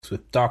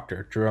Books with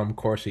Dr. Jerome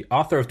Corsi,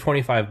 author of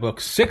 25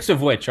 books, 6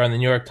 of which are on the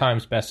New York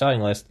Times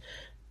bestselling list,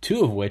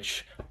 2 of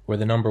which were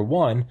the number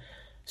 1,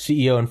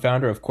 CEO and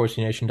founder of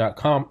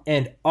CorsiNation.com,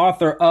 and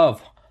author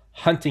of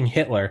Hunting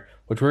Hitler,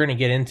 which we're going to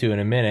get into in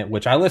a minute,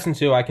 which I listened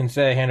to, I can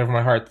say, hand over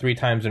my heart, 3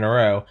 times in a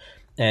row.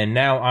 And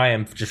now I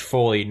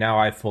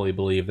fully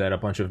believe that a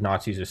bunch of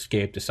Nazis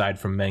escaped aside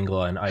from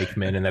Mengele and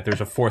Eichmann, and that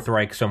there's a Fourth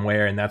Reich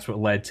somewhere, and that's what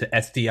led to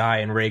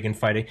SDI and Reagan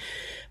fighting.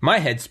 My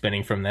head's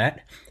spinning from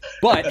that.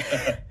 But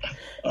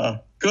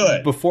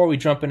good. Before we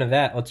jump into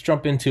that, let's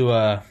jump into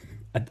a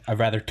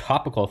rather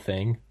topical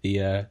thing,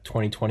 the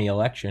 2020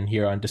 election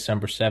here on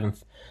December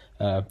 7th,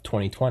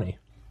 2020.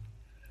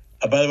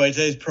 By the way,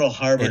 today's Pearl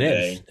Harbor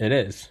Day. It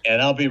is.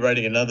 And I'll be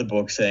writing another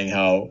book saying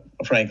how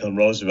Franklin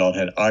Roosevelt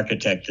had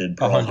architected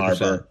Pearl 100%,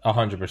 Harbor.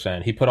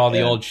 100%. He put all the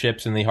old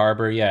ships in the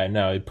harbor. Yeah,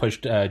 no, he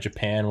pushed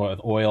Japan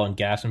with oil and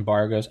gas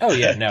embargoes. Oh,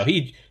 yeah, no,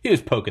 he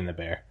was poking the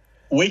bear.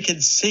 We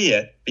can see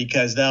it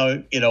because now,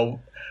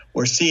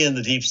 we're seeing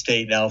the deep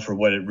state now for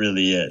what it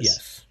really is.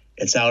 Yes.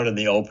 It's out in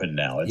the open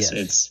now.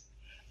 It's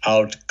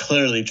out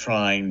clearly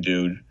trying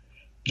to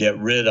get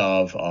rid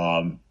of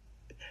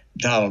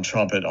Donald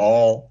Trump at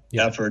all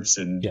efforts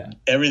and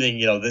everything,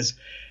 this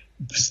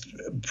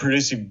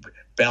producing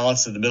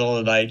ballots in the middle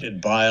of the night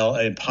in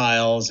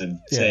piles and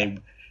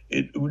saying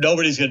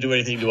nobody's going to do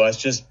anything to us.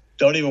 Just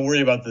don't even worry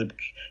about the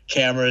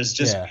cameras.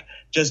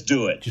 Just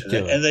do it.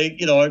 And they,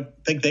 I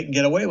think they can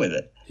get away with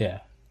it. Yeah.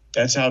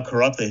 That's how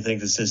corrupt they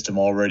think the system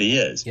already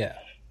is. Yeah.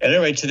 And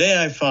anyway,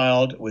 today I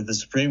filed with the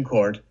Supreme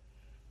Court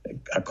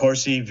a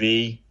Corsi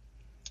v.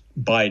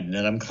 Biden,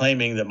 and I'm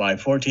claiming that my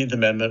 14th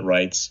Amendment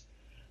rights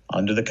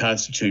under the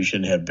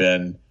Constitution have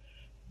been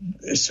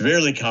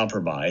severely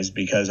compromised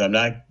because I'm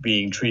not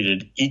being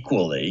treated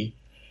equally,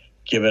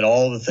 given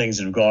all the things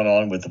that have gone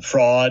on with the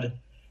fraud,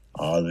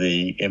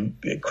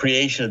 the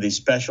creation of these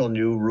special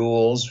new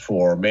rules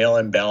for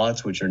mail-in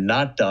ballots, which are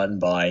not done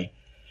by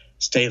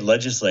state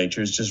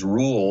legislatures, just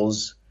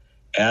rules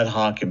ad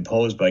hoc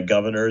imposed by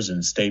governors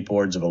and state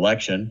boards of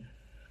election,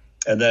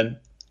 and then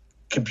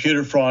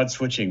computer fraud,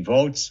 switching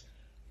votes,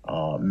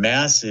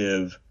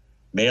 massive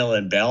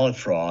mail-in ballot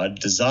fraud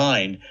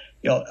designed.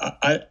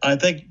 I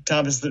think,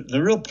 Thomas,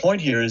 the real point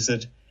here is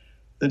that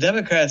the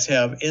Democrats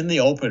have, in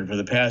the open for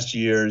the past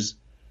years,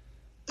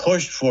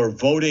 pushed for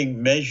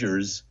voting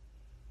measures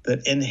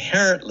that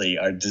inherently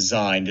are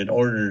designed in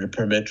order to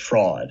permit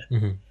fraud.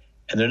 Mm-hmm.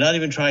 And they're not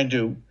even trying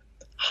to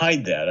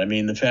hide that. I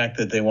mean, the fact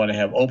that they want to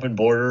have open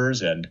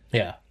borders and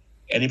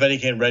anybody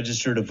can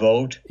register to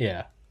vote.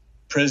 Yeah.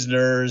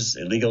 Prisoners,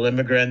 illegal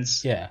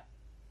immigrants. Yeah.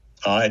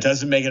 It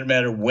doesn't make it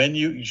matter when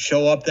you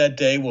show up that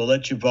day. We'll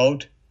let you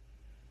vote.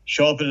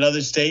 Show up in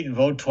another state and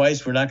vote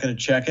twice. We're not going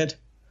to check it.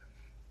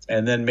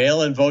 And then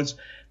mail-in votes.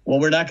 Well,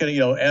 we're not going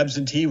to,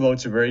 absentee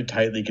votes are very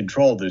tightly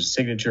controlled. There's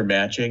signature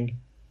matching.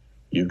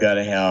 You've got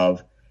to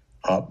have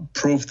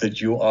proof that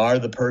you are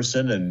the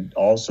person and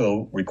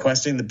also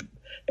requesting the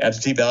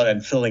absentee ballot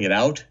and filling it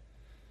out.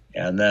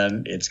 And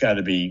then it's got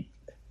to be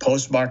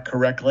postmarked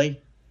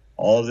correctly.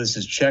 All of this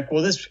is checked.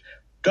 Well,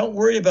 don't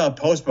worry about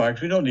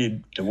postmarks. We don't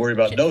need to worry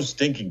about no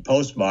stinking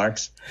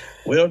postmarks.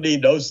 We don't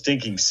need no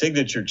stinking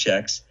signature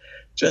checks.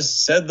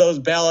 Just send those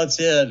ballots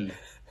in.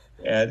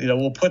 And,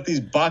 we'll put these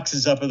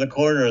boxes up in the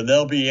corner and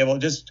they'll be able to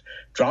just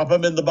drop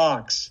them in the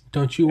box.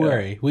 Don't you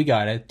worry. We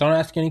got it. Don't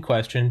ask any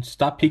questions.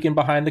 Stop peeking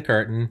behind the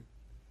curtain.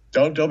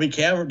 Don't be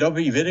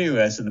videoing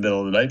us in the middle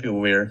of the night.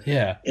 People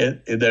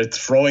they're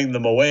throwing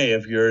them away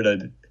if you're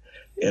in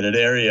an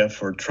area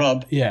for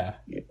Trump. Yeah.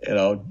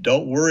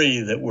 Don't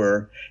worry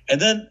that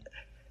and then,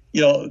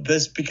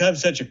 this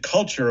becomes such a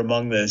culture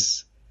among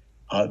this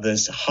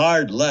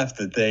hard left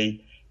that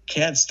they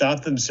can't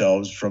stop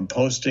themselves from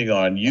posting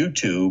on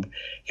YouTube.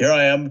 Here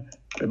I am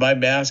in my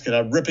mask and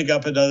I'm ripping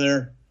up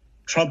another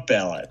Trump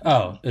ballot.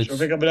 Oh,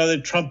 ripping up another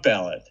Trump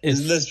ballot.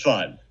 Isn't this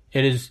fun?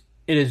 It is.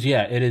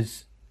 Yeah, it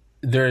is.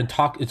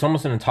 It's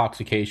almost an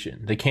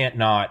intoxication. They can't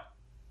not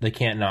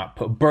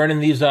burning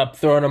these up,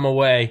 throwing them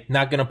away,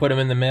 not going to put them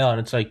in the mail. And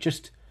it's like,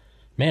 just,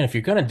 man, if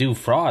you're going to do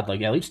fraud,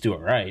 at least do it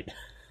right.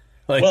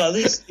 Well, at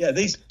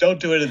least don't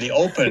do it in the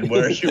open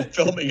where you're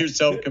filming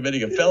yourself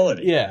committing a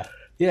felony. Yeah.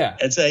 Yeah.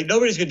 And say,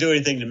 nobody's going to do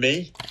anything to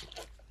me.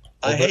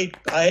 I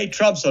hate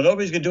Trump, so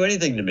nobody's going to do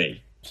anything to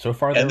me. So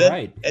far, they're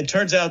right. It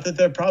turns out that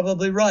they're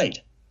probably right.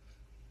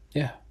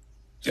 Yeah.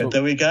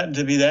 That we've gotten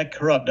to be that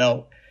corrupt.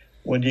 Now,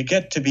 when you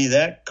get to be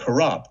that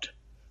corrupt,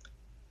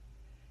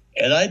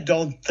 and I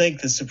don't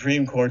think the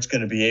Supreme Court's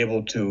going to be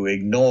able to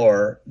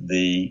ignore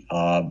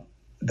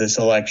this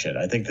election.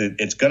 I think that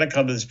it's going to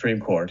come to the Supreme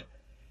Court,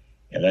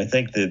 and I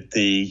think that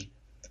the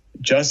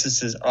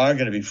justices are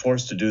going to be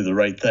forced to do the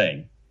right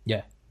thing.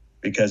 Yeah.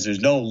 Because there's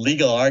no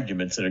legal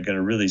arguments that are going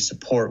to really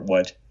support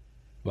what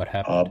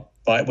happened.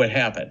 What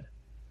happened.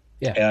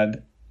 Yeah.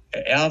 And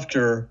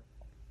after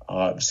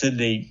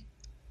Sidney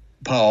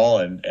Powell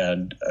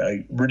and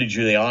Rudy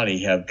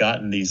Giuliani have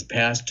gotten these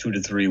past 2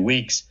 to 3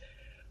 weeks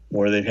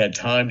where they've had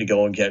time to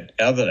go and get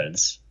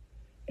evidence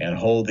and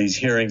hold these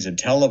hearings and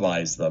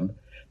televise them.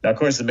 Now, of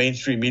course, the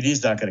mainstream media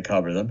is not going to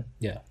cover them.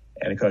 Yeah.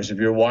 And, of course, if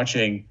you're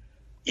watching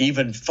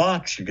even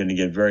Fox, you're going to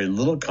get very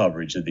little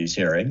coverage of these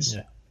hearings.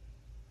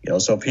 Yeah.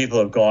 So people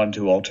have gone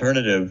to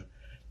alternative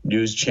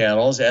news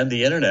channels and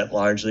the internet,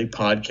 largely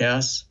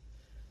podcasts.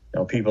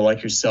 People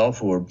like yourself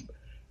who are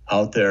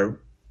out there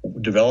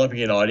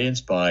developing an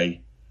audience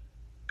by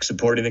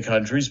supporting the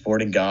country,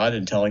 supporting God,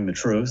 and telling the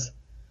truth.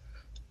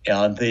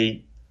 And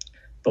the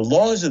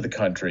laws of the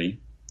country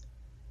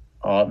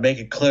make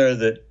it clear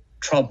that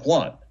Trump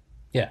won.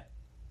 Yeah.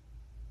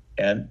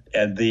 And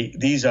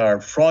these are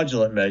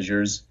fraudulent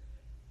measures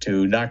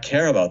to not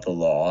care about the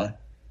law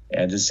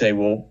and to say,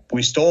 well,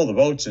 we stole the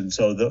votes, and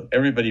so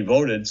everybody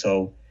voted,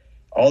 so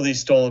all these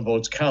stolen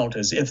votes count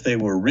as if they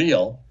were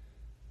real.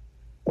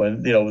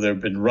 When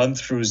they've been run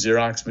through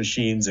Xerox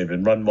machines, they've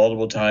been run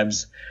multiple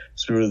times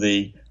through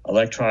the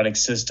electronic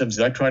systems.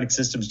 The electronic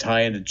systems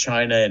tie into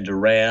China and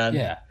Iran.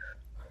 Yeah.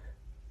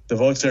 The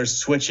votes are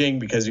switching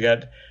because you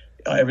got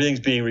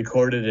everything's being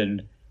recorded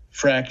in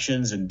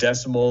fractions and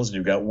decimals, and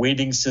you've got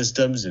weighting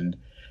systems, and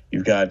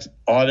you've got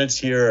audits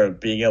here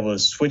of being able to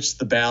switch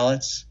the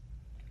ballots.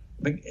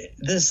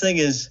 This thing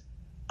is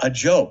a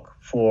joke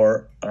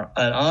for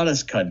an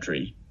honest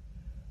country.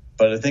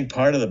 But I think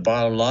part of the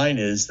bottom line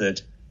is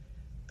that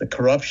the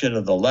corruption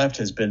of the left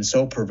has been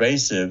so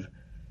pervasive.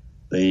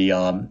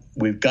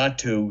 We've got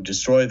to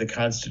destroy the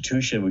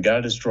Constitution. We've got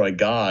to destroy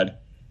God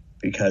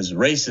because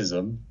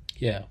racism.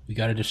 Yeah, we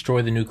got to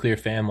destroy the nuclear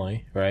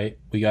family, right?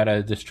 We got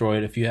to destroy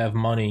it. If you have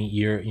money,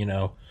 you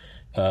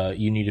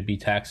need to be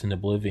taxed in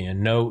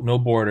oblivion. No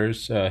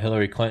borders.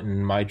 Hillary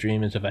Clinton. My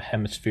dream is of a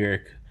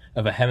hemispheric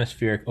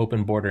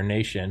open border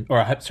nation,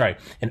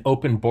 an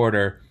open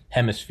border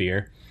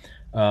hemisphere.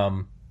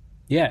 And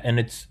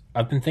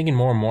I've been thinking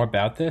more and more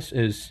about this.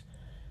 Is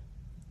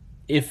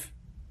if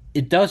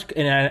it does,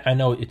 and I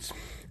know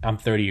I'm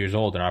 30 years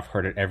old and I've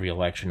heard it every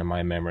election in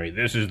my memory.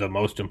 This is the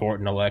most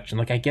important election.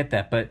 Like, I get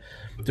that, but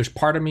there's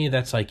part of me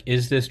that's like,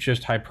 is this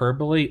just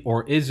hyperbole,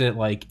 or is it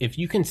like, if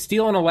you can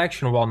steal an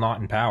election while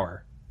not in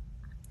power,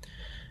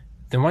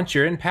 then once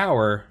you're in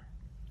power,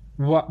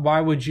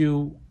 why would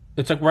you?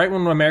 It's like right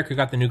when America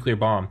got the nuclear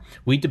bomb,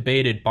 we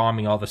debated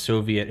bombing all the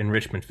Soviet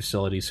enrichment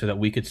facilities so that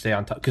we could stay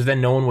on top, because then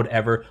no one would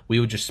we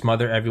would just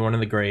smother everyone in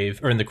the grave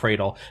or in the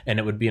cradle, and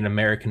it would be an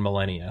American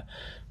millennia.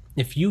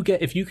 If you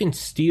can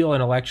steal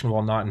an election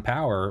while not in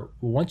power,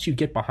 once you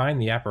get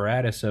behind the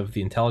apparatus of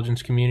the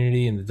intelligence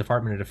community and the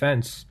Department of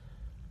Defense,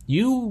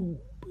 you'll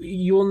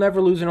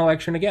never lose an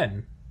election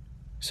again.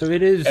 So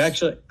it is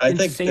actually. I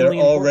think they're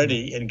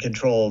already in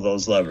control of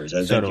those levers.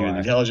 I think the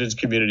intelligence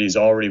community is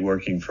already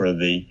working for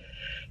the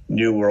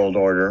New World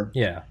Order.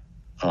 Yeah.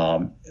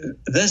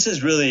 This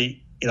is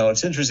really,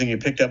 it's interesting you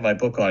picked up my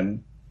book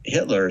on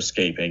Hitler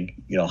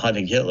escaping,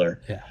 hunting Hitler.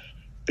 Yeah.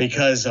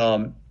 Because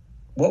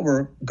what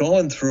we're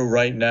going through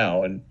right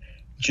now, and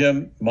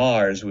Jim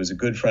Mars was a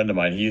good friend of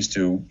mine.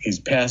 He's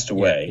passed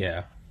away.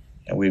 Yeah.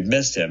 And we've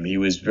missed him. He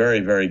was very,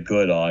 very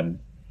good on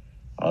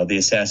the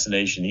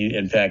assassination.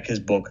 In fact, his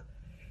book,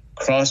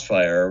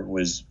 Crossfire,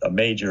 was a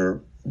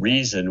major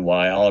reason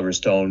why Oliver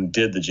Stone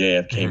did the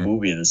JFK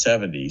movie in the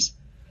 70s.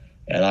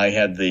 And I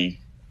had the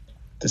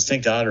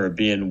distinct honor of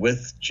being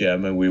with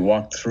Jim, and we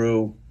walked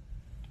through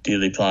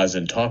Dealey Plaza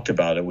and talked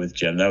about it with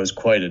Jim. That was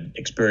quite an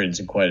experience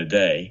and quite a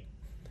day.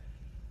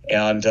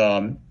 And,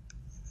 the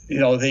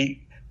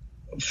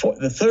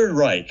Third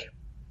Reich,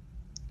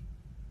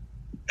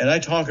 and I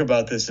talk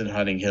about this in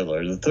Hunting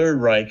Hitler, the Third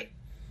Reich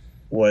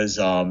was,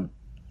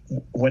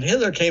 when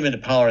Hitler came into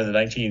power in the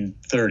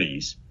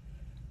 1930s,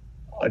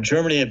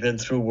 Germany had been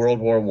through World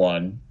War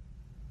I,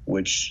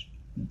 which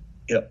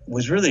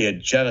was really a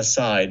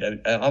genocide.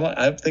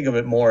 I think of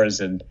it more as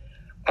an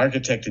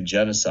architected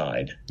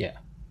genocide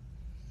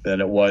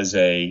than it was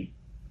a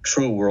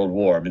true world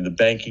war. I mean, the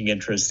banking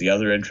interests, the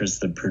other interests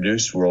that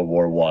produced World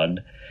War I. And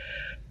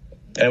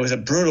it was a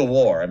brutal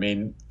war. I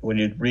mean, when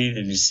you read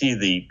and you see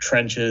the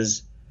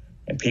trenches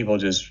and people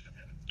just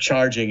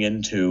charging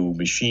into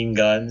machine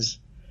guns,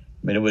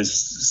 I mean, it was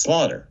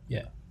slaughter.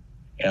 Yeah.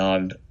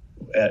 And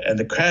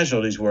the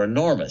casualties were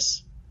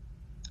enormous.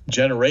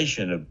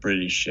 Generation of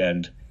British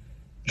and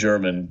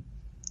German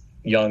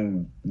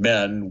young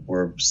men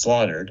were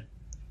slaughtered.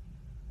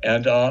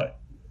 And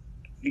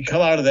you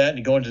come out of that and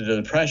you go into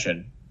the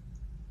Depression.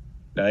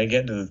 Now you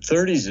get into the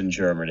 30s in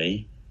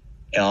Germany,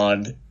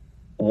 and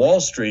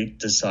Wall Street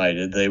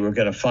decided they were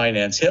going to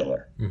finance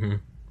Hitler,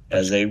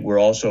 as they were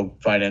also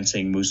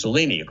financing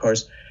Mussolini. Of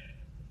course,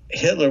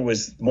 Hitler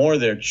was more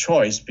their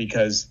choice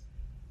because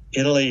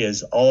Italy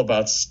is all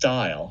about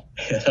style,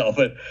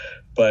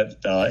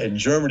 But in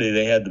Germany,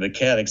 they had the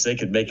mechanics; they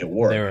could make it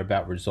work. They were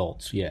about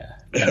results, yeah.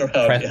 They were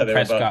about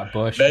Prescott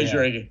Bush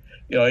measuring.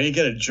 Yeah. You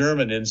get a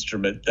German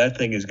instrument, that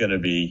thing is going to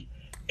be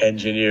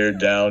engineered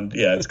down.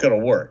 Yeah, it's going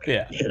to work.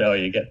 Yeah.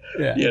 You get.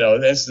 Yeah.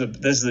 This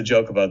is the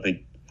joke about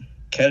the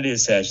Kennedy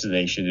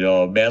assassination.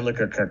 A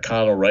Mannlicher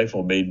Carcano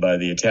rifle made by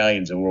the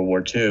Italians in World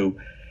War II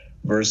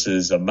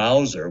versus a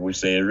Mauser,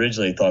 which they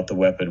originally thought the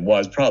weapon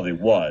probably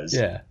was.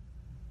 Yeah.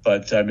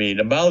 But I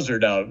mean, a Mauser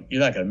now, you're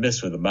not going to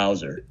miss with a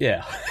Mauser.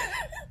 Yeah.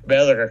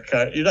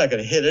 Mannlicher, you're not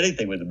going to hit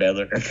anything with the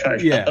Mannlicher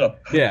Carcano.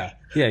 Yeah.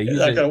 Yeah, it's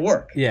not going to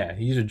work. Yeah,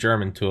 use a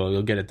German tool.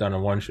 You'll get it done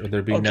in one shot.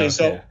 There'd be Okay,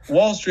 so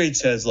Wall Street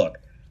says, look,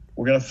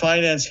 we're going to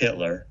finance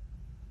Hitler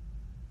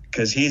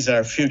because he's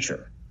our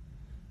future.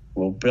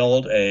 We'll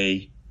build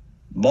a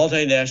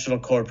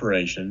multinational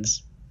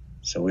corporations.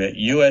 So we had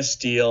U.S.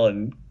 Steel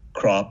and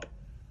Krupp.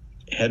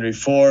 Henry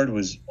Ford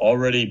was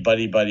already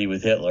buddy-buddy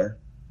with Hitler.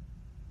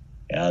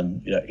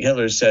 And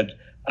Hitler said,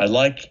 I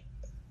like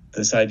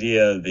this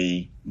idea of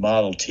the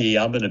Model T.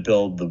 I'm going to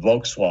build the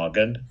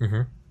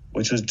Volkswagen,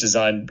 which was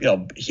designed,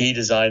 he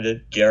designed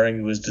it.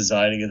 Goering was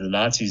designing it. The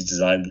Nazis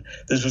designed it.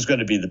 This was going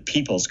to be the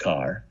people's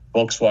car.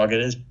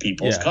 Volkswagen is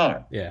people's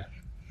car. Yeah.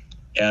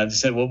 And he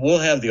said, well, we'll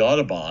have the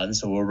Autobahns,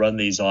 so we'll run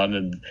these on.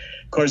 And,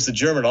 of course, the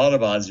German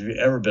Autobahns, if you've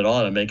ever been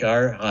on them, make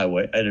our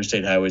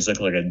interstate highways look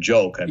like a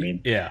joke. I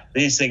mean,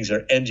 these things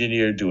are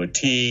engineered to a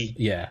T.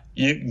 Yeah.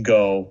 You can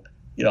go,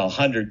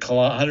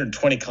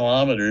 120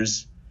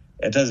 kilometers.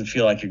 It doesn't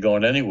feel like you're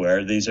going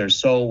anywhere. These are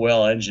so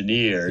well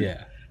engineered.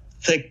 Yeah.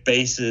 Thick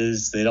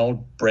bases. They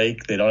don't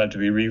break. They don't have to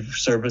be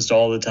resurfaced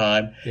all the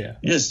time. Yeah.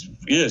 You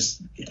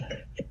just,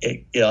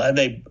 and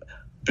they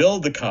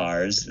build the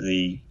cars,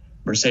 the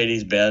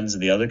Mercedes-Benz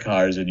and the other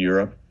cars in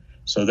Europe,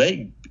 so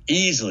they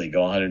easily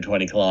go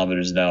 120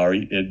 kilometers an hour.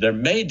 They're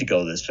made to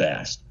go this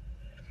fast.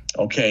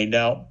 Okay,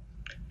 now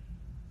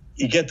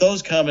you get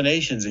those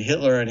combinations of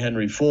Hitler and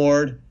Henry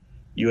Ford,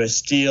 U.S.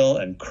 Steel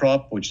and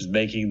Krupp, which is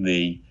making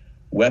the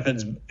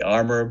weapons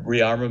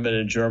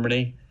rearmament in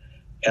Germany,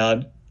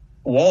 and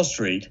Wall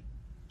Street.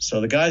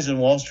 So the guys in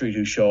Wall Street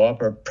who show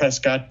up are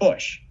Prescott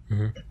Bush.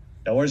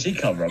 Now, where does he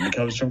come from? He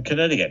comes from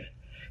Connecticut.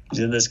 He's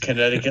in this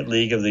Connecticut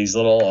League of these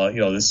little,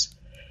 this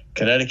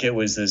Connecticut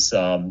was this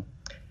a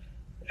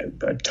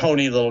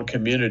tony little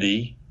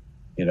community,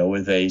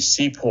 with a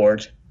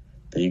seaport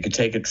that you could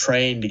take a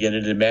train to get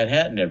into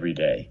Manhattan every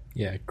day.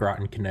 Yeah,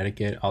 Groton,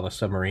 Connecticut, all the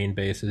submarine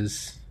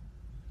bases.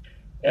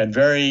 And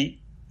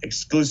very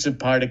exclusive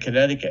part of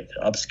Connecticut,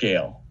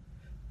 upscale.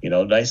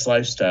 Nice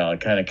lifestyle.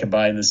 Kind of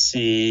combine the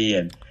sea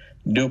and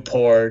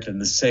Newport and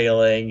the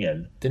sailing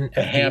and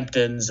the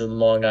Hamptons and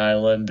Long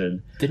Island.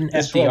 And didn't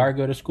FDR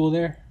go to school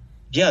there?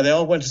 Yeah, they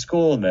all went to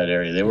school in that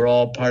area. They were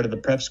all part of the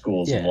prep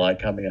schools and like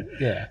coming in.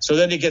 Yeah. So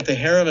then you get the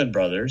Harriman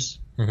brothers,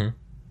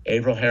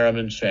 Averell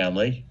Harriman's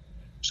family.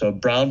 So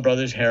Brown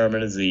Brothers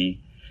Harriman is the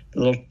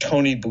little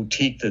Tony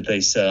boutique that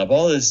they set up.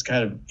 All this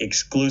kind of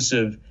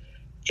exclusive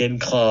in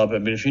club. I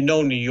mean, if you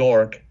know New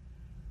York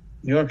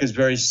is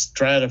very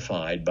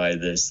stratified by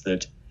this,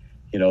 that,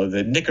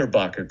 the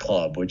Knickerbocker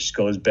Club, which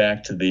goes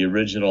back to the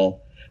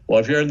original. Well,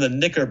 if you're in the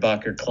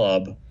Knickerbocker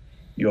Club,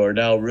 you're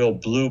now real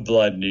blue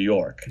blood New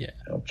York. Yeah.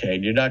 Okay.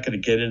 And you're not going to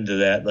get into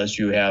that unless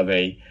you have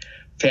a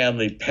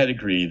family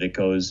pedigree that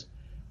goes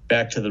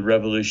back to the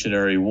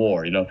Revolutionary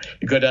War. You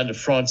go down to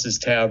Fraunces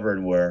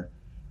Tavern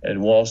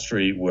in Wall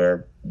Street,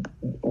 where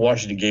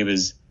Washington gave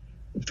his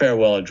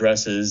farewell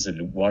addresses,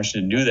 and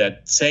Washington knew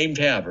that same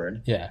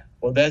tavern. Yeah.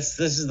 Well, this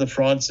is the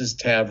Fraunces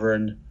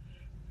Tavern,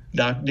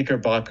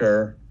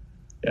 Knickerbocker,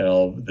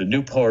 the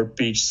Newport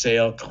Beach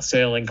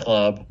Sailing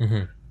Club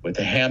with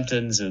the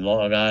Hamptons in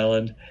Long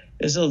Island.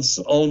 It's its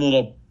own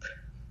little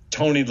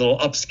Tony little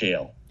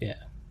upscale. Yeah.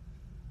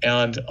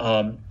 And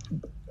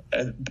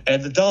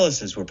the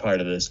Dulleses were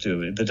part of this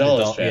too. The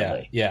Dulles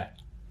family. Yeah.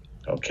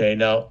 Okay,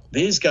 now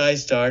these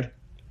guys start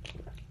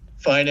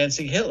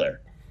financing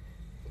Hitler.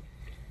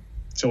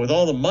 So with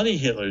all the money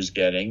Hitler's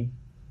getting,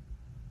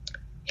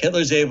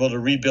 Hitler's able to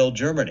rebuild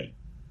Germany.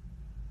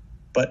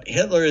 But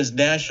Hitler is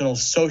National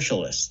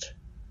Socialist.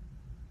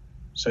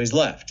 So he's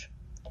left.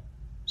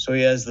 So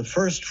he has the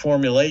first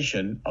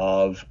formulation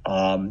of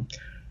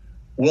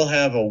we'll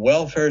have a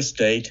welfare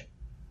state.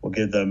 We'll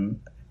give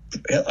them.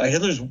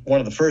 Hitler's one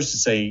of the first to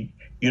say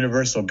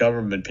universal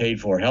government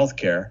paid for health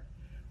care.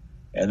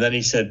 And then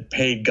he said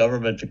paid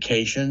government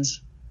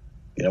vacations.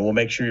 We'll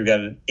make sure you've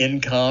got an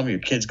income, your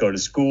kids go to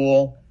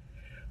school.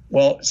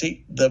 Well,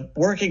 see, the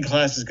working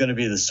class is going to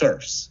be the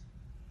serfs.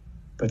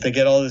 But they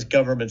get all this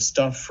government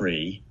stuff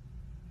free.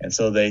 And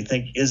so they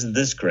think, isn't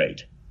this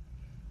great?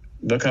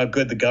 Look how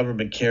good the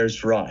government cares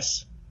for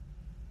us.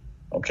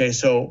 Okay,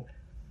 so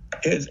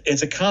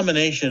it's a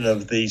combination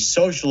of the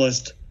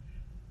socialist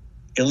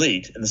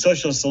elite, and the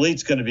socialist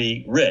elite's going to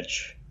be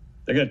rich.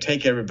 They're going to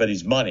take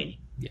everybody's money.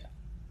 Yeah.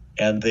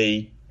 And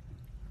the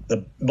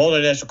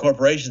multinational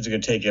corporations are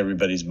going to take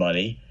everybody's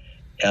money,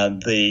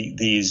 and the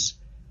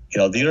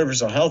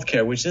universal health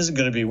care, which isn't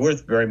going to be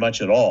worth very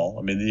much at all.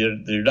 I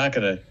mean, you're not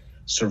going to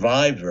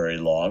survive very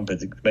long, but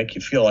they make you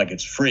feel like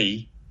it's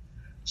free.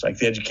 It's like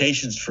the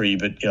education's free,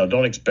 but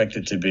don't expect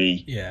it to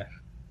be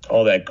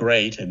all that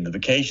great. And the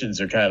vacations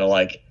are kind of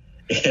like,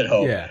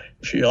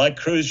 if you like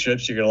cruise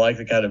ships, you're going to like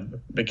the kind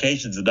of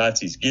vacations the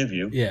Nazis give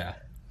you. Yeah.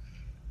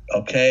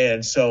 Okay,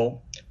 and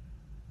so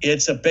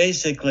it's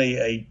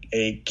basically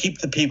a keep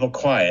the people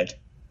quiet.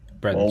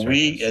 Well,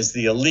 we as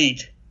the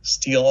elite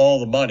steal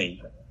all the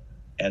money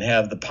and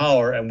have the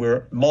power, and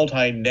we're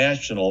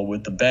multinational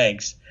with the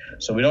banks,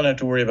 so we don't have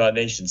to worry about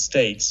nation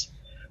states.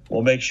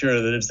 We'll make sure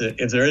that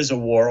if there is a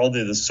war,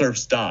 only the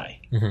serfs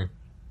die.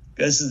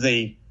 This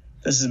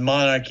is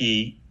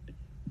monarchy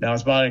Now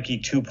it's monarchy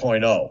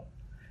 2.0.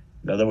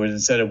 In other words,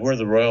 instead of we're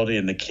the royalty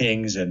and the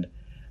kings and,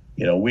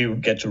 we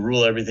get to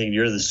rule everything,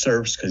 you're the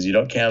serfs because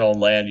can't own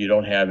land, you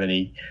don't have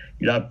any,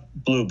 you're not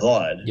blue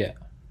blood. Yeah.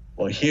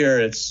 Well,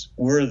 here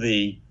we're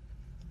the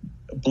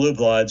blue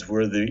bloods,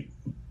 we're the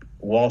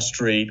Wall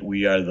Street,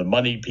 we are the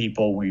money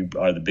people, we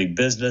are the big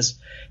business.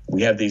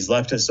 We have these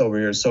leftists over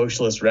here,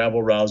 socialist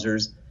rabble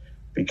rousers,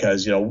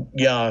 because,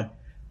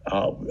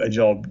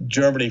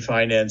 Germany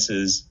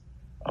finances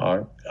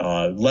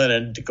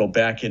Lenin to go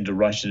back into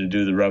Russia to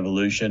do the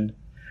revolution.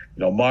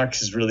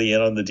 Marx is really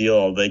in on the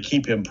deal. They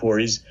keep him poor.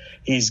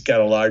 He's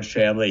got a large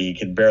family. He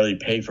can barely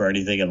pay for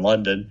anything in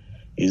London.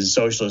 He's a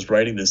socialist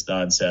writing this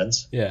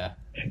nonsense. Yeah.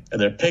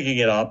 And they're picking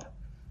it up.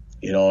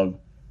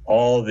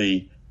 All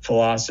the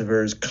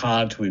philosophers,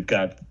 Kant, we've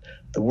got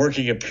the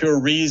working of pure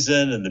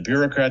reason, and the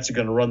bureaucrats are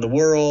going to run the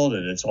world,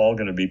 and it's all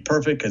going to be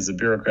perfect because the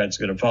bureaucrats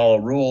are going to follow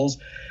rules.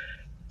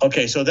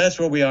 Okay, so that's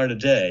where we are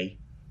today.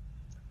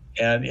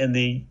 And in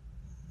the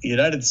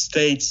United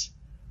States,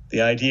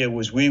 the idea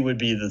was we would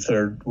be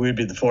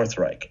the Fourth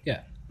Reich.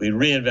 Yeah. We'd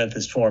reinvent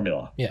this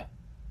formula. Yeah.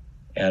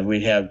 And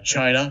we'd have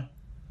China,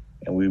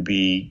 and we'd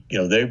be,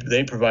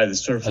 they provide the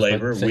serf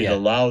labor. We'd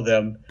allow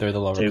them. They're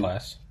the lower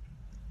class.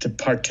 To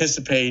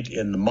participate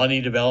in the money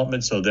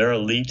development, so their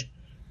elite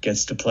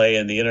gets to play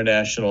in the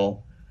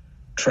international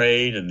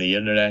trade and the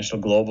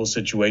international global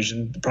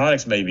situation. The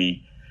products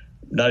maybe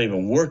not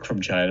even work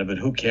from China, but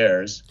who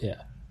cares?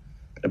 Yeah.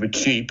 It'll be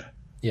cheap.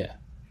 Yeah.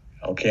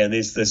 Okay, and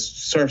these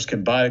serfs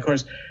can buy. Of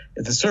course,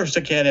 if the serfs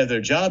can't have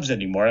their jobs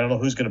anymore, I don't know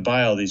who's going to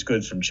buy all these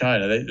goods from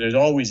China. There's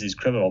always these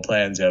criminal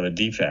plans that have a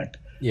defect.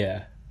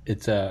 Yeah.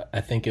 It's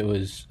I think it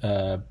was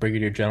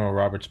Brigadier General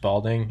Robert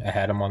Spalding. I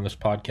had him on this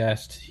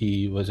podcast.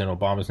 He was in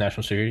Obama's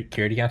National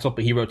Security Council,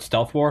 but he wrote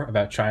Stealth War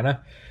about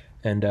China.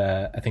 And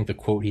I think the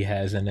quote he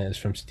has in it is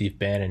from Steve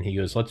Bannon. He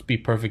goes, "Let's be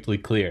perfectly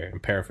clear," I'm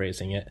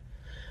paraphrasing it.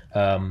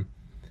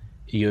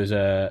 He goes,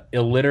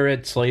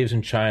 illiterate slaves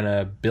in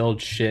China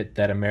build shit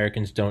that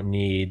Americans don't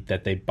need,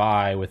 that they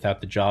buy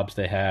without the jobs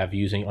they have,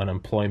 using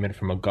unemployment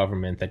from a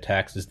government that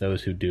taxes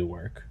those who do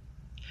work.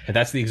 And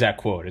that's the exact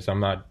quote.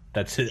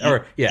 That's it.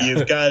 Or, yeah.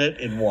 You've got it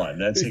in one.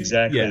 That's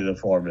exactly the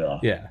formula.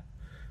 Yeah.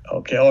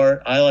 Okay.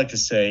 Or I like to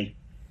say,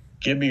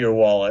 give me your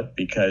wallet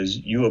because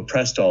you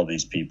oppressed all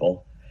these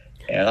people,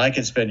 and I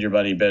can spend your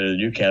money better than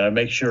you can. I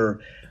make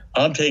sure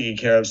I'm taken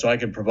care of so I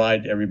can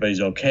provide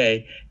everybody's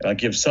okay, and I'll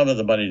give some of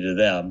the money to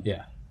them.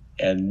 Yeah.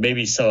 And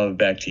maybe some of it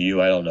back to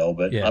you. I don't know,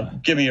 but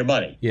give me your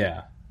money.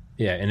 Yeah.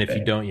 Yeah. And if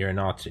you don't, you're a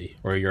Nazi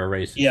or you're a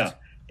racist. Yeah.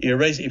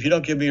 You're a racist. If you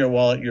don't give me your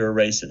wallet, you're a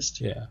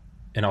racist. Yeah.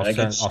 And I'll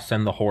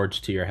send the hordes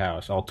to your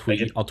house. I'll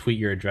tweet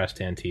your address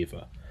to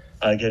Antifa.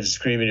 I get to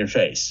scream in your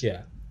face.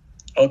 Yeah.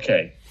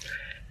 Okay.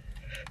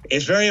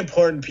 It's very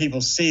important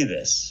people see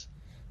this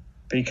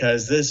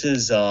because this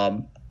is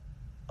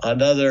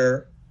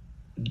another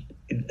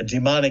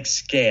demonic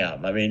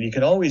scam. I mean, you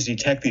can always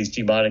detect these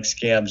demonic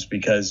scams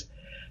because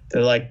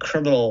they're like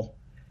criminal.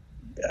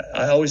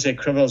 I always say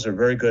criminals are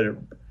very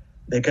good.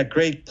 They've got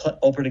great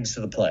openings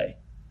to the play.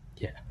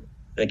 Yeah.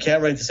 They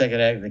can't write the second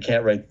act. They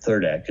can't write the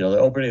third act. The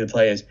opening of the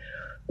play is,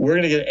 we're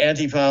going to get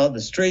Antifa out in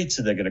the streets,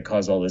 and they're going to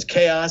cause all this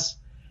chaos.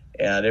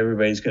 And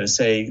everybody's going to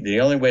say the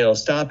only way it'll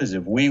stop is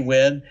if we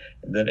win,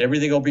 and then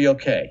everything will be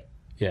okay.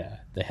 Yeah.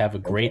 They have a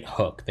great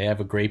hook. They have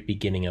a great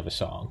beginning of a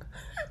song.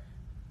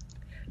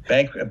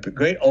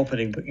 Great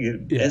opening.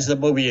 As the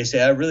movie, you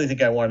say, I really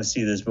think I want to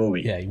see this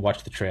movie. Yeah, you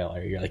watch the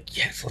trailer. You're like,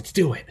 yes, let's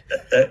do it.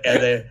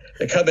 And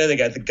they come in, they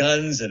got the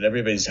guns, and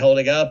everybody's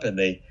holding up, and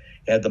they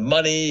had the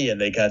money,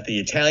 and they got the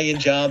Italian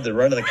job. They're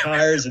running the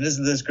cars, and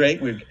isn't this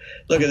great?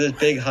 Look at this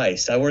big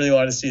heist. I really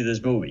want to see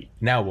this movie.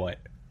 Now what?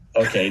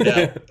 Okay, now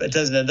it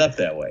doesn't end up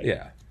that way.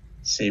 Yeah.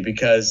 See,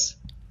 because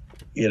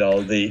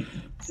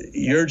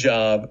your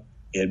job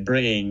in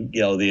bringing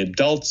the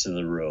adults in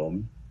the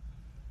room,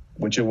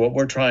 which are what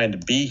we're trying to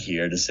be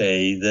here to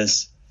say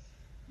this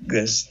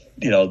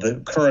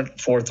the current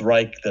Fourth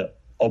Reich, the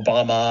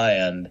Obama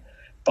and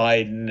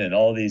Biden and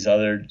all these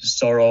other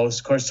Soros.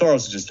 Of course,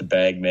 Soros is just a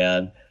bag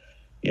man.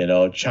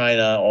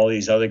 China, all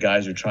these other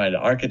guys are trying to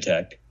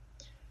architect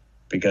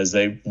because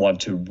they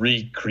want to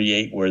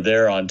recreate where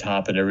they're on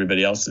top and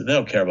everybody else. They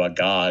don't care about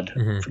God.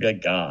 Mm-hmm.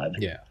 Forget God.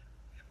 Yeah.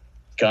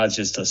 God's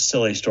just a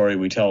silly story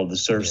we tell the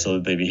serfs so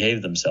that they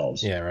behave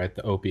themselves. Yeah, right.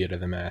 The opiate of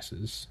the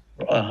masses.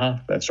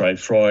 That's right.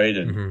 Freud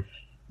and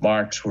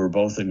Marx were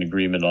both in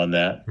agreement on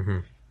that.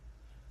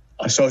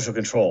 Mm-hmm. Social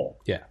control.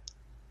 Yeah.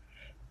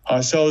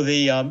 So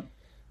now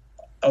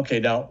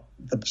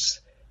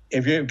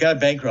if you've got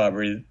bank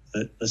robbery,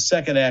 the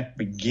second act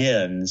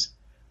begins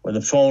when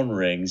the phone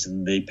rings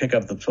and they pick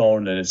up the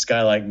phone and it's a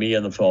guy like me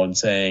on the phone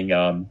saying,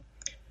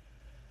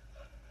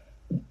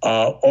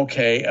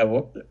 okay,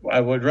 I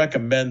would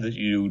recommend that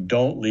you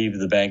don't leave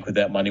the bank with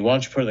that money. Why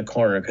don't you put it in the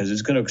corner because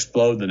it's going to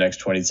explode in the next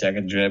 20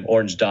 seconds. You're going to have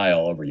orange dye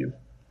all over you.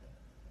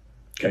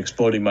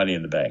 Exploding money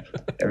in the bank.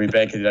 Every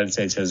bank in the United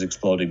States has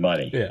exploding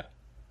money. Yeah.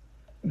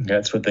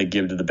 That's what they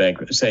give to the bank.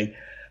 Say,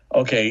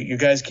 okay, you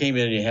guys came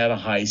in and you had a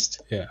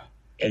heist. Yeah.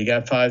 And you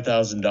got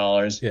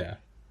 $5,000. Yeah.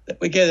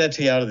 We get that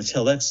to you out of the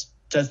till. That's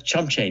that's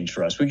chump change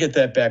for us. We get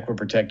that back. We're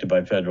protected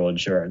by federal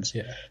insurance.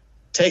 Yeah.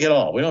 Take it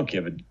all. We don't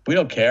give it. We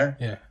don't care.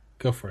 Yeah.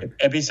 Go for it.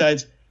 And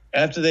besides,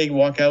 after they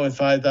walk out with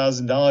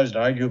 $5,000 and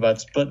argue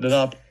about splitting it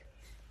up,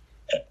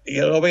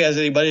 nobody has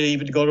anybody to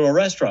even go to a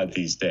restaurant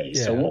these days.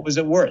 Yeah. So what was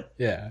it worth?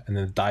 Yeah. And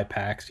then the die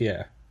packs.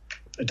 Yeah.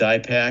 The die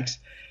packs.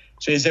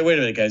 So you say, wait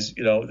a minute, guys,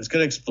 it's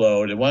going to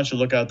explode. And why don't you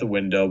look out the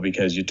window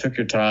because you took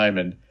your time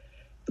and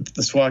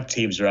the SWAT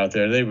teams are out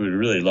there. They would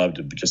really love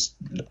to just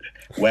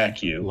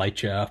whack you.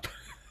 Light you up.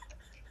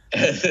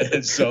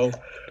 And so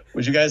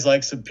would you guys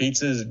like some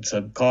pizzas and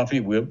some coffee?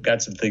 We've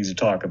got some things to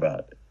talk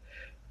about.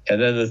 And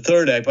then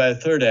by the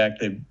third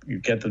act, you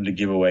get them to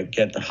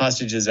get the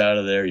hostages out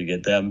of there. You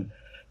get them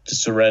to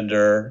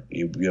surrender.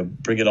 You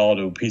bring it all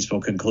to a peaceful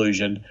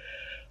conclusion.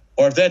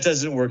 Or if that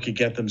doesn't work, you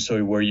get them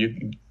so where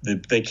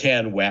they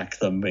can whack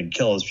them and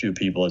kill as few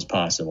people as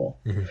possible.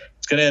 Mm-hmm.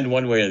 It's going to end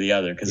one way or the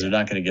other because they're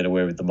not going to get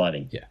away with the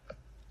money. Yeah.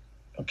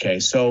 Okay,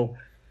 so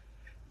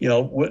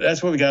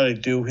that's what we got to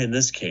do in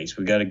this case.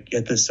 We got to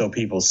get this so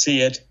people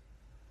see it,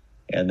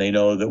 and they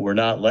know that we're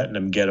not letting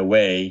them get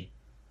away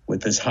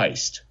with this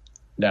heist.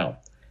 Now,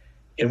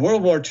 in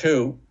World War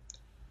II,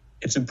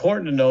 it's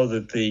important to know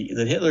that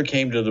Hitler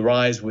came to the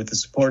rise with the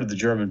support of the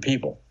German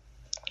people.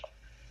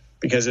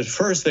 Because at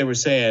first they were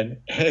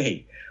saying,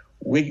 hey,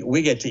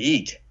 we get to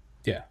eat.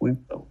 Yeah. We're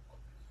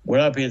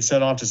not being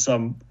sent off to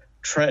some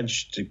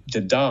trench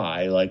to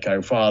die like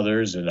our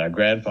fathers and our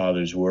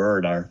grandfathers were.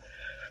 And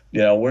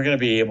we're going to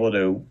be able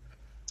to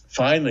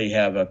finally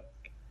have a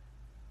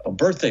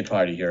birthday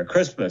party here, a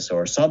Christmas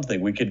or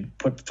something. We could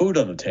put food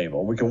on the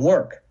table. We can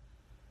work.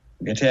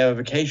 We get to have a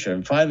vacation.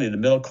 And finally, the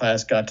middle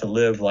class got to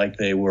live like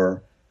they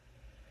were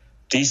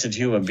decent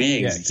human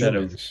beings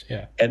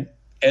And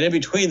in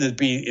between,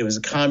 it was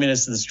the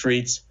communists in the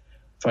streets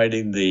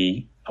fighting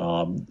the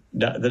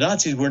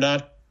Nazis. Were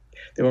not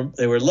they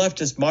were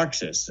leftist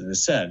Marxists in a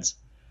sense,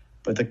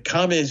 but the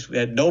communists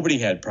nobody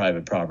had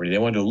private property. They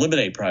wanted to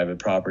eliminate private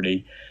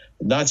property.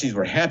 The Nazis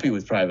were happy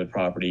with private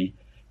property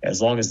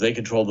as long as they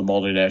controlled the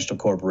multinational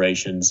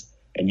corporations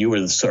and you were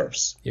the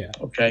serfs. Yeah.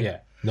 Okay. Yeah.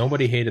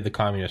 Nobody hated the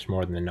communists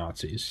more than the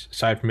Nazis,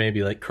 aside from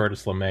maybe like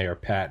Curtis LeMay or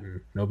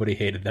Patton. Nobody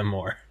hated them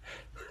more.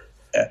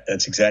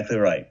 That's exactly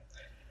right.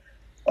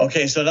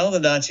 Okay, so now the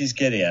Nazis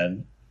get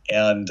in,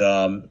 and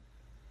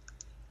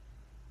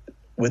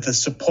with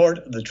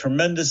the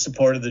tremendous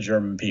support of the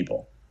German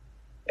people.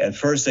 At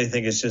first, they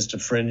think it's just a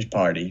fringe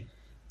party.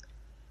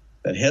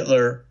 That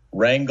Hitler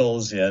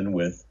wrangles in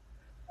with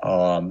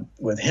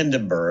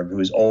Hindenburg,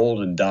 who's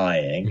old and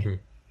dying, mm-hmm.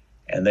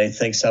 and they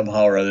think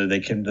somehow or other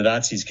the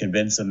Nazis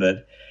convince them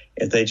that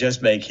if they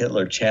just make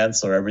Hitler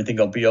chancellor, everything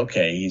will be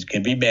okay. He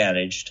can be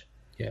managed.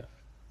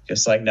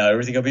 Just like now,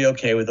 everything will be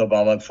okay with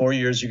Obama. In 4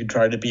 years, you can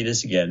try to beat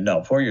us again.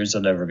 No, 4 years,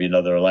 there'll never be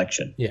another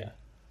election. Yeah.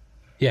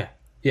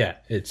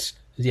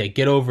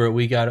 Get over it.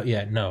 We got it.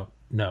 Yeah, no.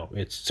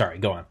 Sorry,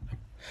 go on.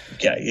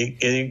 Yeah,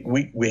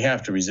 we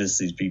have to resist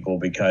these people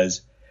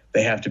because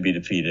they have to be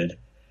defeated.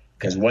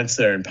 Because once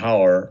they're in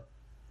power,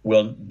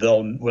 we'll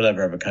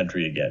never have a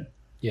country again.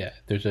 Yeah,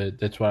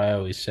 that's what I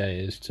always say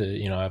is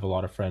to, I have a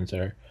lot of friends that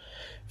are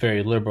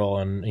very liberal,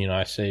 and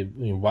I say,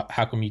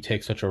 how come you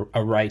take such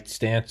a right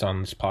stance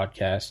on this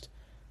podcast?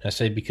 And I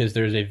say because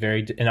there's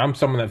and I'm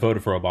someone that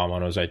voted for Obama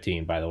when I was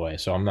 18, by the way,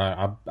 so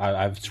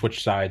I've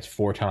switched sides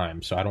 4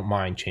 times, so I don't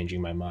mind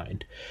changing my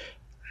mind.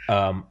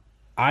 I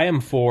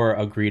am for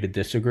agree to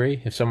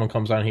disagree. If someone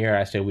comes on here,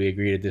 I say we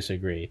agree to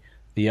disagree.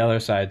 The other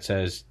side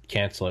says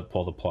cancel it,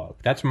 pull the plug.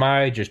 That's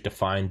my just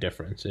defined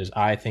difference. Is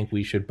I think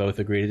we should both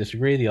agree to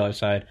disagree. The other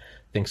side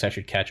thinks I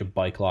should catch a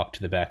bike lock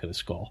to the back of the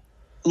skull.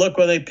 Look,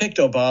 when they picked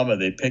Obama,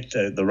 they picked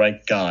the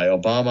right guy.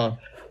 Obama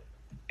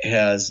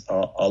has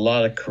a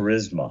lot of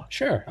charisma.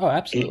 Sure. Oh,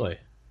 absolutely.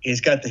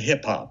 He's got the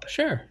hip hop.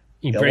 Sure.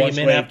 You bring him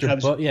in after,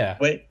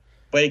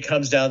 when he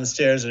comes down the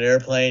stairs in an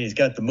airplane, he's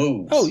got the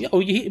moves.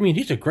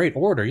 He's a great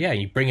orator. Yeah,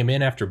 you bring him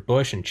in after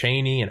Bush and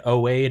Cheney and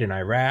 2008 and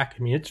Iraq.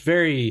 I mean,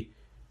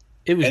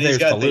 it was theirs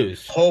to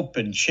lose. Hope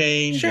and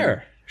change.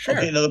 Sure.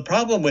 Okay, the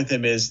problem with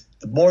him is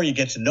the more you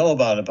get to know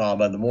about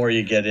Obama, the more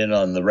you get in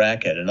on the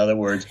racket. In other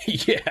words,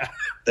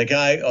 the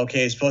guy,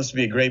 is supposed to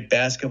be a great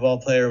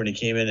basketball player. When he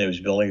came in, they was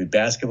building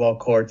basketball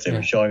courts. They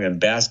were showing him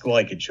basketball.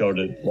 He could show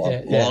the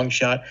long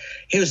shot.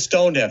 He was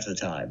stoned half the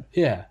time.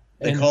 Yeah.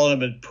 They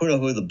called him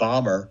Punahu the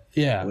bomber.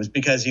 Yeah. It was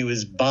because he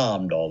was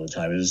bombed all the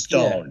time. He was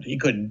stoned. He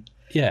couldn't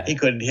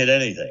hit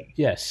anything.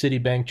 Yeah,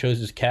 Citibank chose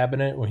his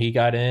cabinet. When he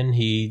got in,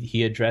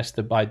 he addressed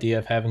the idea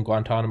of having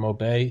Guantanamo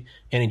Bay.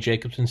 Annie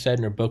Jacobson said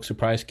in her book,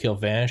 Surprise, Kill,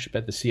 Vanish,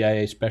 about the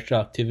CIA Special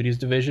Activities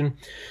Division,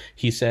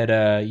 he said,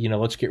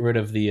 let's get rid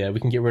of we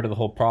can get rid of the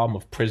whole problem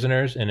of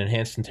prisoners and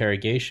enhanced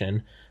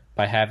interrogation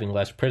by having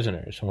less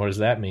prisoners. And what does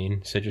that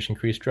mean? He said just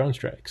increase drone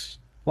strikes.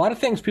 A lot of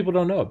things people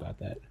don't know about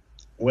that.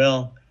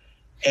 Well,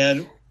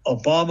 and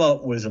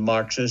Obama was a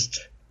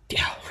Marxist.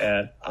 Yeah.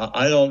 And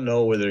I don't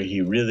know whether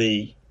he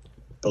really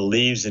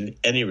believes in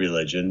any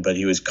religion, but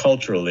he was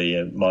culturally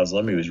a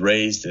Muslim. He was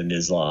raised in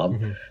Islam.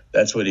 Mm-hmm.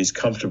 That's what he's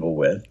comfortable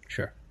with.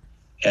 Sure.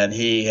 And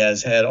he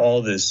has had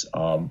all this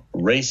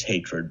race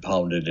hatred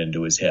pounded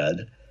into his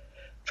head.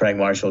 Frank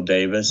Marshall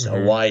Davis. Mm-hmm.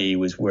 Hawaii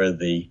was where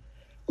the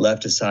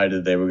left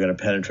decided they were going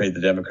to penetrate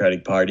the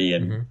Democratic Party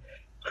and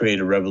create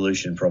a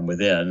revolution from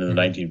within in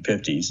the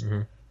 1950s.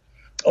 Mm-hmm.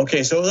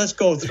 Okay, so let's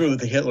go through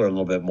the Hitler a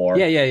little bit more.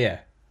 Yeah.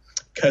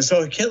 Because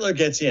so Hitler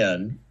gets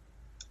in,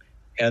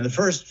 and the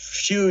first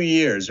few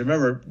years,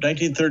 remember,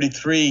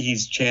 1933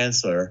 he's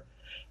chancellor,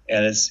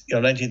 and it's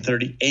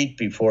 1938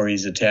 before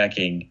he's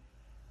attacking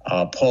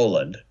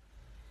Poland.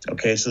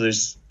 Okay, so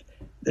there's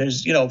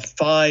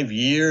 5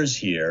 years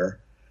here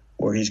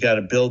where he's got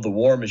to build the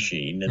war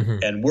machine,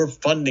 and we're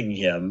funding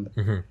him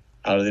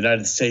out of the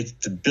United States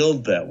to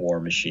build that war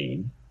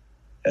machine.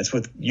 That's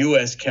with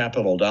U.S.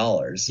 capital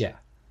dollars. Yeah.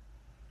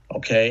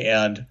 Okay,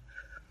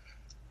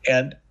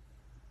 and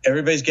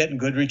everybody's getting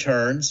good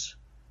returns.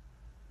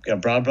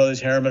 Brown Brothers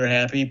Harriman are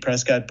happy.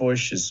 Prescott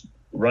Bush is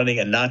running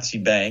a Nazi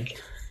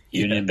bank,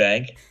 Union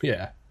Bank.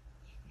 Yeah.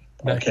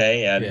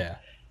 Okay,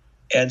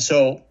 and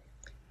so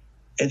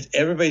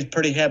everybody's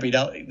pretty happy.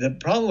 Now, the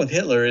problem with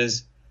Hitler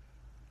is,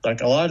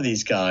 like a lot of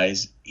these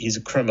guys, he's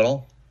a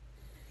criminal,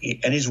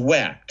 and he's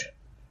whacked.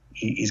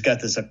 He's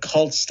got this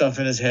occult stuff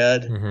in his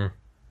head.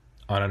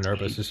 On a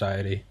nervous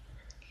society.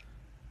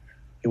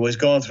 He was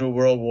going through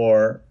World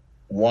War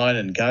I,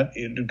 and God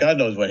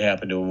knows what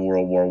happened to him in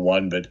World War I,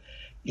 but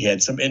he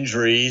had some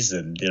injuries,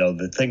 and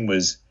the thing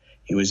was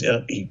he was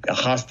in a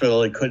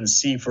hospital. He couldn't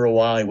see for a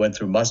while. He went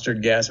through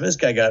mustard gas. This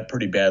guy got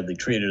pretty badly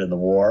treated in the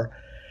war,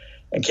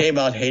 and came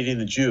out hating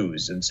the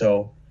Jews. And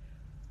so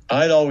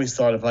I'd always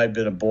thought if I'd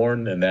been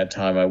born in that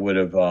time, I would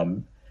have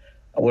done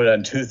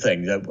two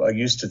things. I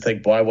used to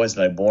think, why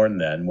wasn't I born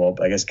then? Well,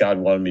 I guess God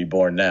wanted me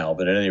born now.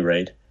 But at any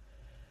rate,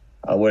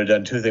 I would have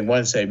done two things.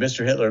 One, say,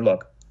 Mr. Hitler,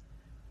 look,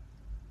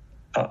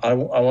 I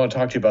want to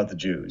talk to you about the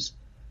Jews.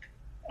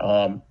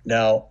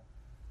 Now,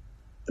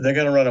 they're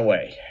going to run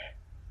away,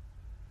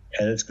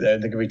 and they're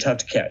going to be tough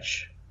to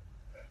catch.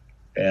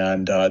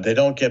 And they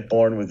don't get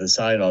born with a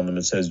sign on them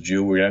that says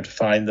Jew. We're going to have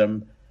to find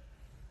them.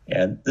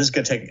 And this is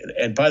going to take.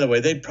 And by the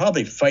way, they'd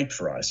probably fight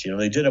for us.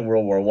 They did in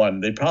World War I.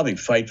 They'd probably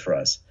fight for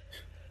us.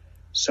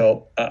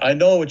 So I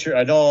know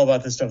I know all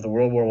about this stuff. The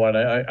World War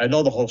I. I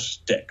know the whole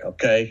shtick.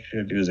 Okay,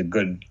 it was a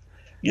good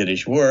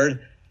Yiddish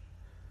word.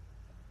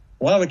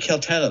 Why don't we kill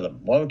 10 of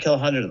them? Why don't we kill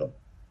 100 of them?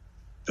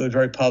 Do it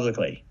very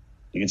publicly.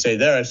 You can say,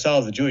 there, I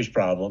solved the Jewish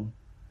problem.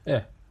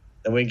 Yeah.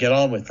 Then we can get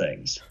on with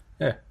things.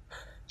 Yeah.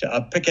 So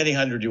I'll pick any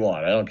 100 you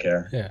want. I don't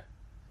care. Yeah.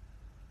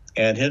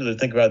 And Hitler,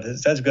 think about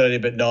this. That's a good idea,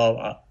 but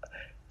no,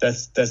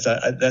 that's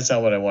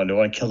not what I want to do.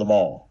 I want to kill them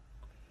all.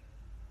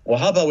 Well,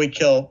 how about we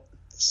kill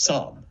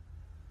some?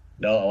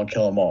 No, I want to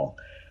kill them all.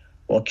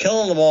 Well,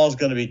 killing them all is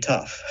going to be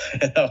tough.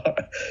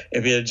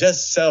 If you had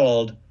just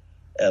settled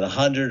at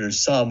 100 or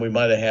some,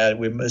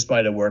 this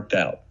might have worked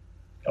out.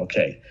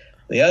 Okay.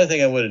 The other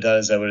thing I would have done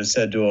is I would have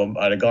said to him,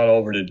 I'd have gone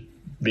over to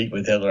meet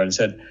with Hitler and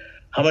said,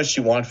 how much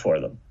do you want for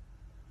them?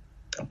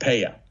 I'll pay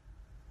you.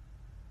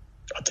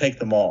 I'll take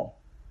them all.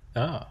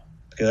 Oh.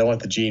 Because I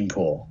want the gene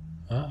pool.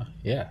 Oh,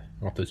 yeah.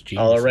 I want those genes.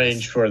 I'll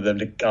arrange for them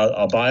to,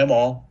 I'll buy them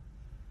all.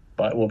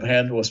 But we'll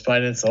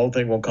finance the whole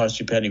thing. Won't cost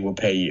you a penny. We'll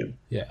pay you.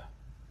 Yeah.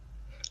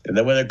 And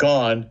then when they're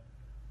gone,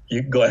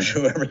 you can go after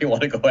whoever you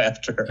want to go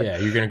after. Yeah,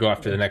 you're going to go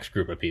after the next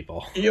group of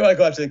people. You want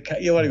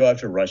to go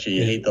after Russia.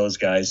 You hate those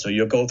guys, so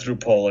you'll go through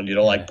Poland. You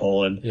don't like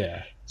Poland.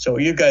 Yeah. So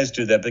you guys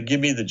do that, but give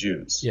me the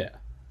Jews. Yeah.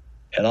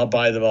 And I'll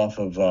buy them off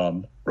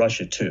of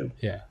Russia too.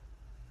 Yeah.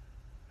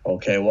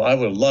 Okay. Well, I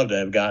would have loved to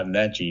have gotten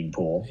that gene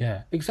pool.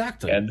 Yeah.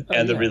 Exactly. And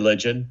the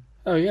religion.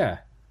 Oh yeah.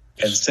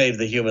 And save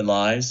the human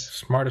lives.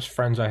 Smartest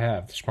friends I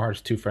have. The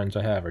smartest two friends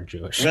I have are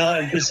Jewish. Well,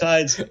 and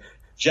besides,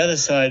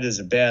 genocide is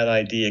a bad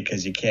idea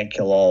because you can't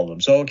kill all of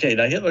them. So, okay,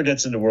 now Hitler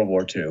gets into World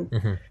War II.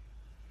 Mm-hmm. And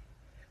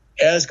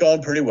it's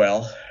gone pretty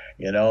well,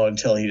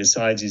 until he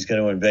decides he's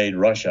going to invade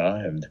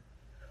Russia. And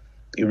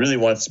he really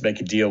wants to make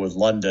a deal with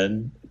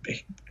London.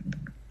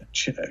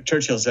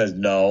 Churchill says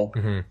no.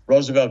 Mm-hmm.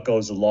 Roosevelt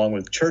goes along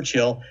with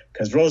Churchill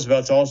because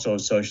Roosevelt's also a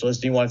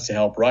socialist. He wants to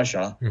help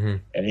Russia. Mm-hmm.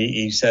 And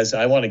he says,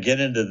 I want to get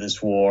into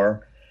this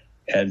war.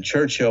 And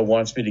Churchill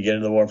wants me to get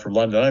into the war for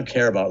London. I don't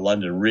care about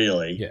London,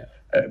 really. Yeah.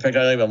 In fact,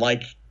 I don't even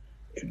like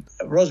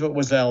 – Roosevelt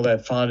wasn't all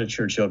that fond of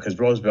Churchill because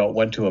Roosevelt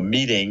went to a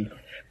meeting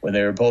when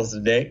they were both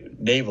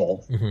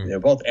naval. Mm-hmm. They were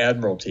both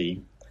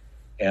admiralty.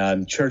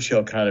 And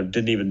Churchill kind of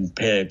didn't even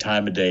pay a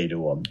time of day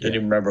to him. Didn't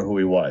even remember who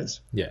he was.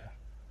 Yeah.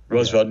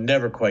 Roosevelt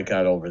never quite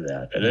got over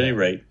that. At any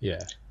rate,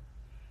 get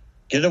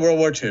into World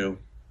War II.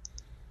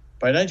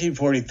 By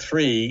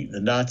 1943,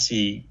 the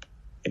Nazi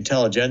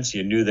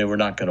intelligentsia knew they were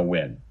not going to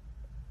win.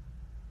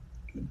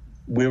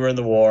 We were in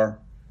the war.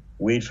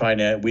 We'd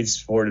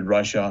supported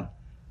Russia.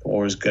 The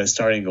war was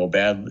starting to go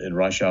bad in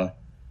Russia.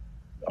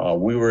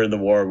 We were in the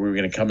war. We were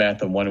going to come at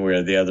them one way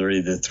or the other,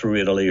 either through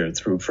Italy or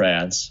through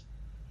France.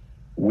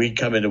 We'd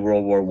come into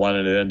World War I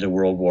and into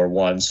World War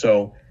I.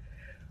 So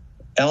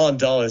Allen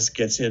Dulles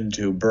gets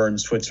into Bern,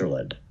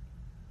 Switzerland.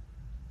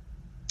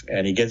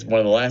 And he gets one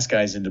of the last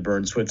guys into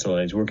Bern,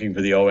 Switzerland. He's working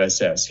for the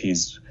OSS.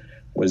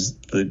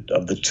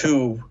 Of the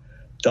two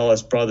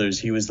Dulles brothers,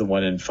 he was the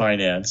one in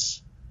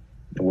finance,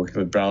 working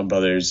with Brown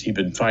Brothers. He'd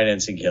been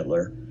financing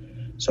Hitler.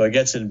 So he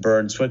gets in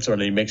Bern,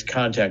 Switzerland, and he makes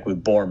contact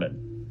with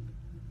Bormann.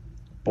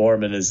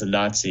 Bormann is the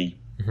Nazi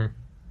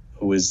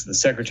who was the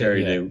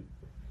secretary to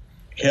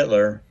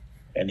Hitler,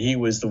 and he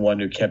was the one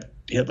who kept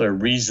Hitler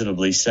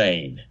reasonably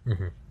sane.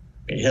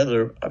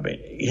 Hitler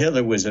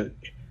was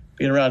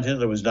being around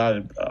Hitler was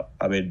not.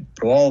 From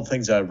all the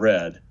things I've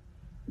read,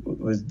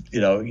 was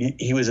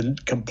he was a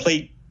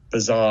complete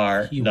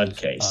bizarre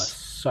nutcase. A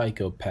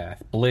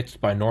psychopath, blitzed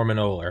by Norman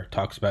Ohler.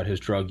 Talks about his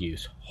drug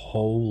use.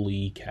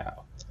 Holy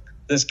cow!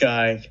 This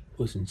guy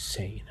was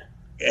insane.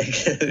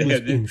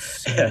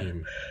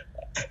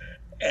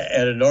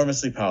 And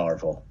enormously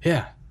powerful.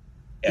 Yeah.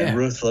 And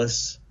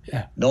ruthless.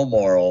 Yeah. No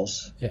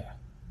morals. Yeah.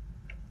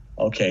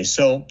 Okay,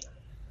 so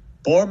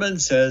Bormann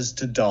says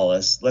to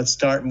Dulles, let's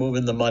start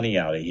moving the money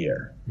out of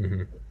here.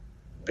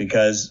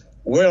 Because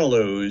we're going to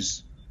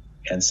lose,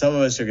 and some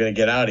of us are going to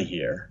get out of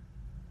here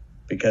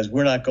because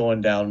we're not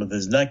going down with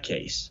this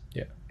nutcase.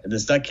 Yeah. And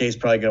this nutcase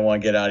probably going to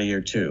want to get out of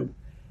here too,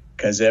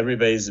 because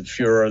everybody's a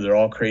Fuhrer. They're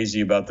all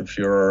crazy about the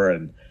Fuhrer,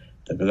 and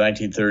in the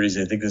 1930s,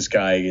 they think this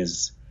guy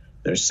is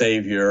their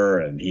savior,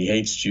 and he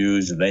hates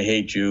Jews, and they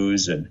hate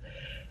Jews, and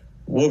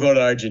we'll go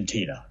to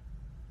Argentina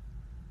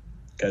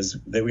because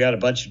we got a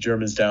bunch of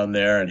Germans down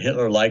there, and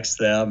Hitler likes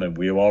them, and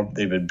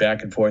they've been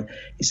back and forth.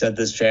 He sent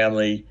this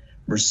family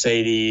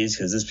Mercedes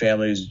because this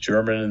family is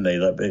German,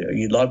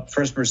 and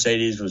first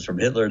Mercedes was from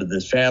Hitler to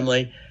this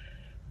family.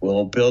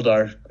 We'll build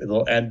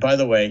and by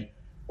the way,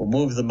 we'll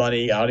move the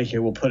money out of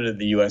here. We'll put it in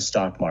the U.S.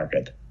 stock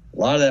market. A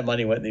lot of that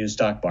money went in the U.S.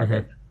 stock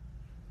market.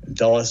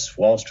 Dulles,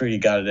 Wall Street, he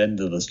got it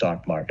into the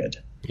stock market.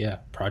 Yeah,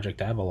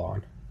 Project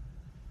Avalon.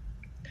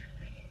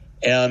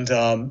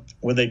 And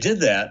when they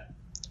did that,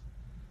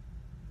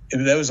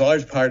 that was a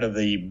large part of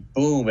the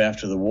boom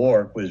after the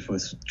war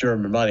was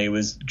German money. It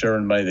was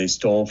German money they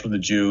stole from the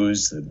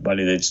Jews, the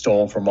money they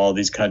stole from all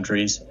these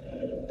countries.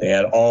 They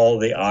had all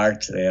the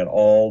art, they had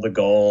all the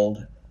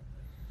gold,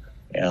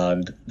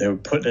 and they were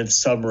putting it in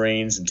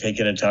submarines and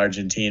taking it to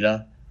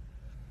Argentina.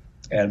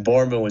 And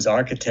Bormann was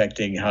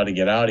architecting how to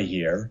get out of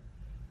here,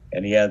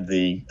 and he had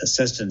the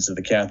assistance of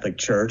the Catholic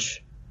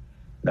Church.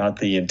 Not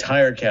the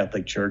entire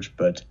Catholic Church,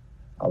 but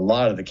a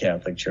lot of the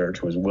Catholic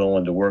Church was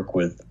willing to work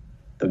with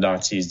the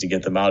Nazis to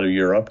get them out of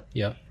Europe.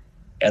 Yeah.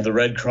 And the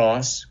Red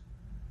Cross,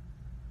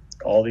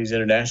 all these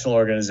international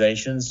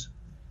organizations,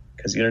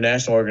 because the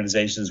international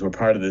organizations were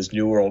part of this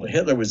New World.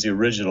 Hitler was the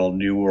original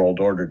New World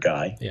Order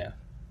guy. Yeah.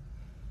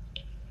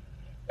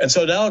 And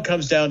so now it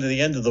comes down to the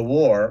end of the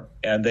war,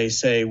 and they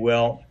say,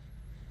 well,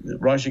 the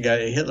Russian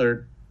guy,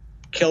 Hitler,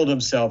 killed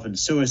himself in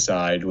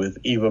suicide with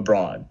Eva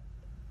Braun.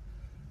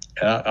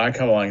 And I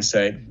come along and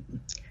say,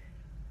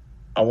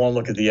 I want to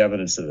look at the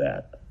evidence of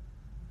that,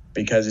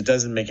 because it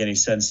doesn't make any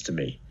sense to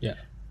me. Yeah.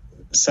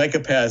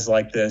 Psychopaths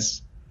like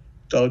this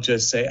don't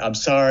just say, I'm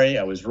sorry,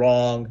 I was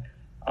wrong,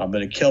 I'm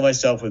going to kill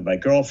myself with my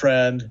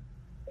girlfriend,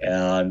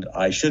 and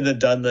I shouldn't have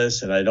done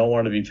this, and I don't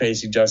want to be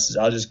facing justice.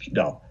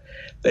 No.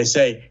 They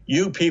say,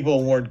 you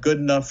people weren't good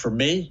enough for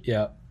me.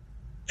 Yeah.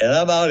 And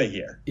I'm out of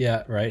here.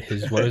 Yeah, right.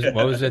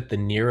 What was it? The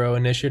Nero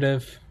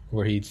Initiative,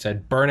 where he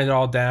said, burn it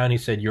all down. He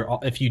said,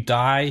 if you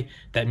die,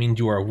 that means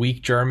you are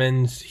weak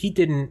Germans. He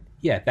didn't.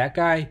 Yeah, that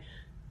guy.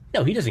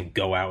 No, he doesn't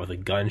go out with a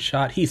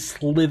gunshot. He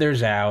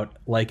slithers out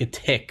like a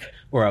tick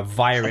or a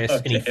virus,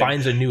 and he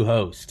finds a new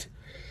host.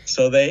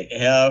 So they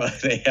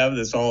have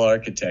this all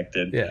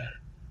architected. Yeah.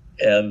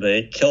 And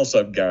they kill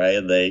some guy,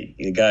 and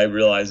the guy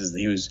realizes that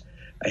he was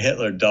a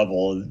Hitler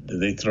double,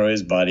 and they throw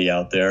his body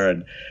out there.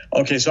 And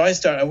okay, so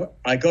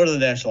I go to the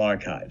National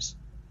Archives.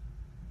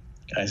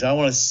 I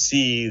want to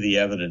see the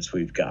evidence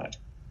we've got.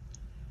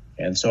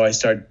 And so I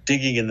start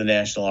digging in the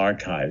National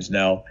Archives.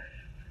 Now,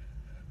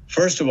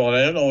 first of all,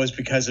 I don't know if it's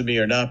because of me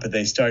or not, but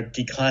they start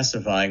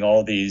declassifying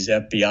all these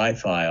FBI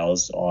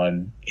files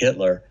on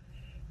Hitler,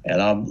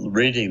 and I'm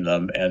reading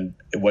them, and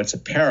what's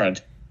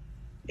apparent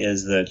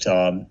is that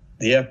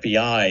the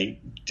FBI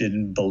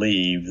didn't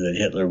believe that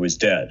Hitler was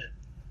dead,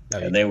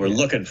 and they were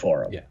looking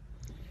for him. Yeah.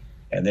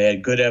 And they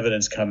had good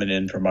evidence coming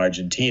in from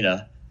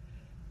Argentina.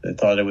 They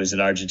thought it was in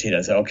Argentina.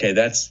 I said, okay,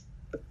 the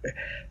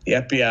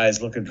FBI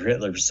is looking for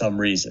Hitler for some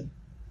reason.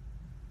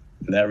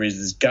 And that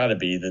reason has got to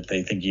be that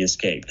they think he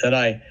escaped. Then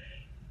I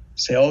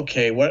say,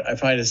 okay, I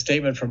find a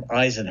statement from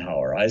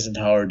Eisenhower.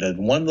 Eisenhower did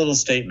one little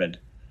statement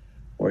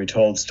where he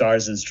told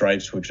Stars and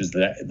Stripes, which was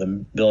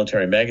the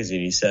military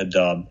magazine, he said,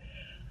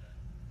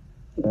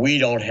 we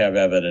don't have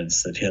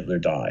evidence that Hitler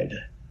died.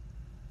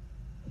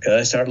 Because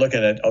I start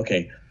looking at,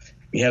 okay,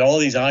 we had all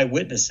these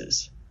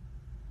eyewitnesses.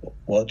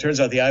 Well, it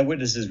turns out the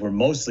eyewitnesses were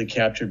mostly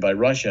captured by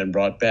Russia and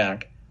brought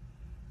back.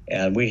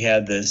 And we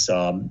had this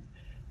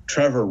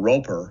Trevor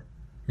Roper,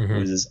 who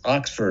was this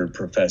Oxford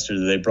professor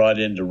that they brought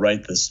in to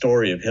write the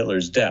story of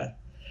Hitler's death.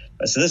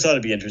 So this ought to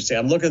be interesting.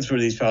 I'm looking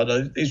through these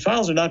files. These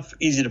files are not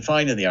easy to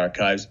find in the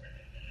archives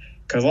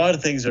because a lot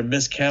of things are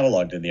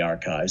miscatalogued in the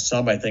archives,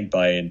 some I think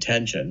by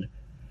intention.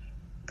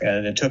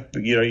 And it took,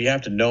 you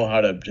have to know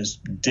how to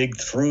just dig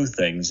through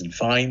things and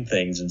find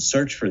things and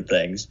search for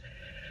things.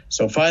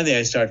 So finally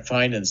I start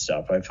finding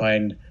stuff. I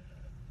find,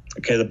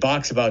 the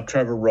box about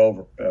Trevor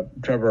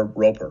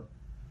Roper.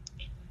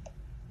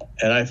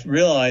 And I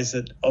realized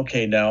that,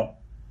 okay, now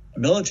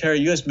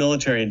U.S.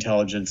 military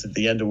intelligence at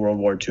the end of World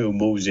War II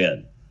moves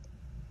in.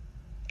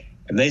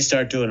 And they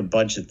start doing a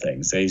bunch of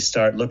things. They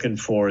start looking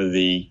for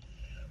the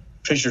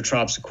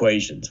Fischer-Tropsch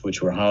equations,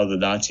 which were how the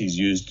Nazis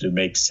used to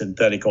make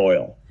synthetic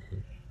oil.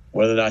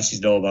 What do the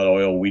Nazis know about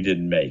oil we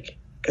didn't make?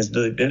 Because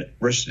Germany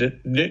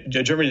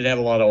didn't have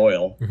a lot of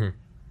oil. Mm-hmm.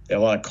 They had a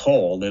lot of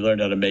coal. They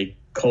learned how to make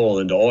coal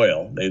into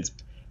oil.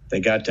 They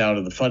got down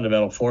to the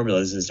fundamental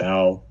formulas as to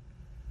how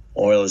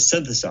oil is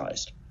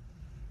synthesized.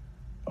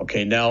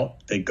 Okay, now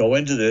they go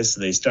into this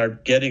and they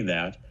start getting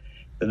that.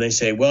 Then they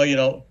say,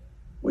 well,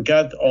 we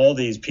got all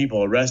these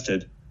people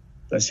arrested.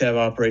 Let's have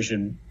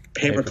Operation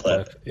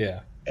Paperclip.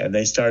 Yeah. And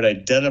they start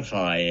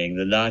identifying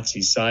the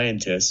Nazi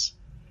scientists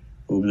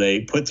whom they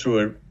put through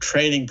a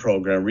training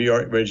program,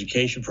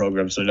 re-education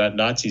program, so they're not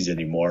Nazis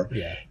anymore.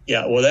 Yeah.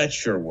 Yeah, well, that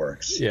sure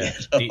works. Yeah,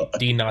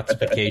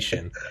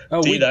 denazification.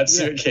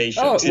 Denazification.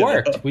 Oh, it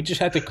worked. We just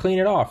had to clean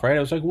it off, right?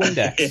 It was like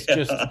Windex. Yeah.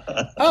 Just,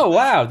 oh,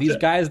 wow,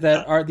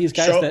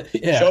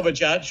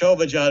 show of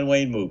a John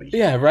Wayne movie.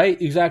 Yeah,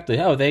 right, exactly.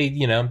 Oh, they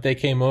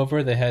came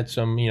over, they had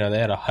they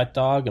had a hot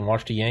dog and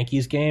watched a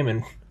Yankees game,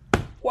 and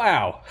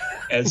wow.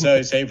 And so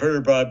you say,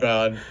 Werner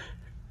Braun,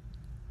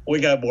 we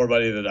got more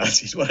money than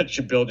Nazis. Why don't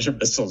you build your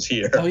missiles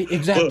here? Oh,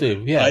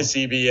 exactly. Yeah.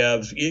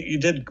 ICBMs. You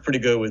did pretty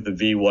good with the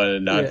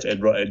V1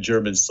 and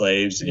German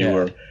slaves, and you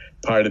were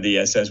part of the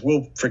SS.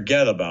 We'll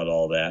forget about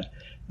all that.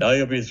 Now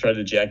you'll be a threat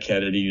to Jack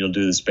Kennedy. You'll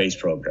do the space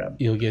program.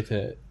 You'll get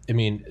to. I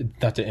mean,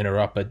 not to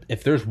interrupt, but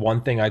if there's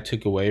one thing I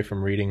took away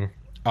from reading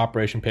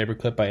Operation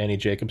Paperclip by Annie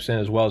Jacobsen,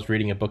 as well as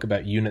reading a book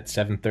about Unit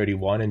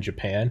 731 in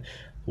Japan.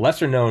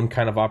 Lesser known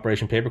kind of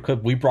Operation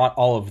Paperclip, we brought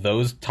all of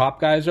those top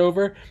guys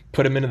over,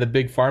 put them into the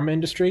big pharma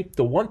industry.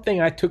 The one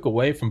thing I took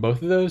away from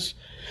both of those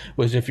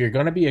was if you're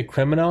going to be a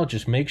criminal,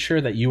 just make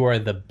sure that you are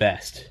the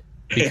best.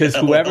 Because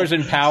whoever's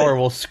in power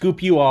will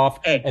scoop you off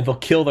and they'll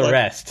kill the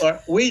rest.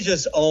 We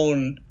just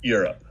own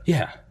Europe.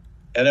 Yeah.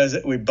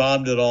 And we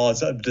bombed it all.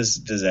 It's a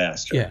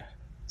disaster. Yeah.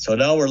 So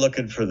now we're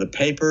looking for the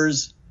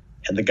papers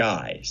and the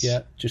guys.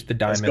 Yeah, just the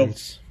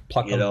diamonds.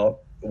 Pluck them.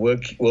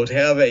 We'll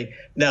have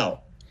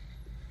now.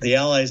 The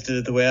Allies did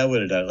it the way I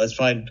would have done it.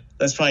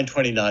 Let's find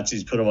 20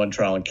 Nazis, put them on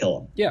trial, and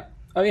kill them. Yeah.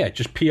 Oh yeah,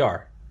 just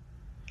PR.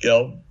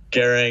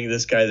 Goering,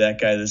 this guy, that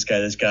guy, this guy,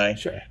 this guy.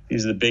 Sure.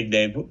 These are the big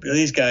names.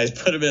 These guys,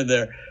 put them in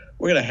there.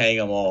 We're going to hang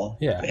them all.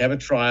 Yeah. Have a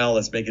trial.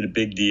 Let's make it a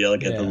big deal.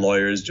 Get the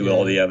lawyers, do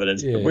all the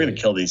evidence. But we're going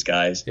to kill these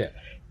guys. Yeah.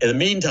 In the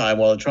meantime,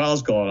 while the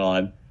trial's going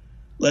on,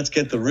 let's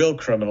get the real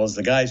criminals,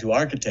 the guys who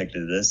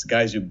architected this, the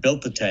guys who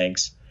built the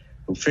tanks,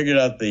 who figured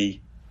out the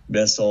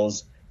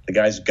missiles, the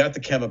guys who got the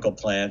chemical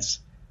plants.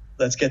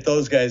 Let's get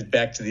those guys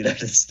back to the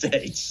United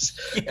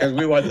States because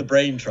we want the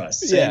brain trust.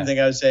 Same thing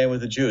I was saying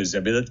with the Jews.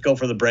 I mean, let's go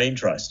for the brain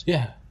trust.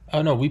 Yeah.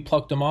 Oh, no, we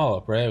plucked them all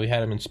up, right? We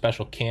had them in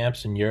special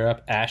camps in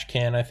Europe.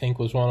 Ashcan, I think,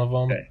 was one of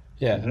them. Okay.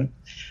 Yeah. Mm-hmm.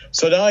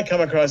 So now I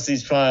come across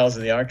these files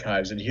in the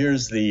archives, and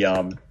here's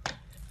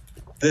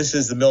this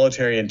is the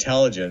military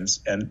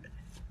intelligence, and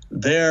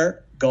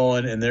they're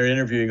going and they're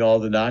interviewing all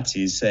the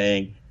Nazis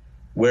saying,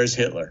 where's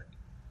Hitler?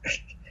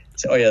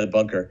 Oh, yeah, the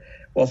bunker.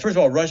 Well, first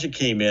of all, Russia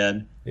came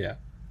in. Yeah.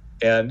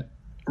 And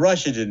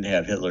Russia didn't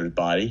have Hitler's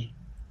body.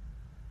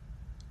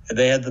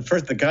 They had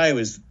the guy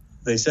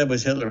they said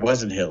was Hitler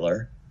wasn't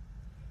Hitler.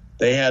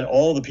 They had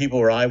all the people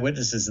who were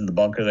eyewitnesses in the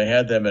bunker. They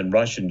had them in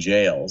Russian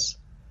jails.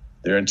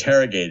 They're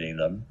interrogating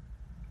them.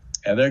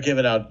 And they're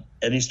giving out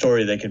any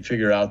story they can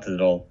figure out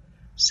that'll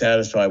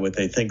satisfy what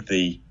they think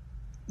the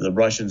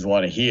Russians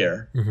want to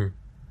hear. Mm-hmm.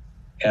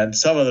 And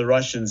some of the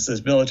Russians,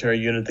 this military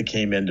unit that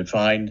came in to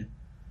find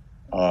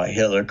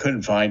Hitler,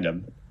 couldn't find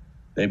him.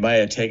 They might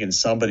have taken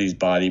somebody's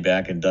body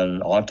back and done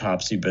an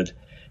autopsy, but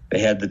they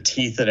had the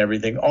teeth and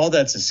everything. All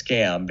that's a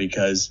scam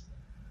because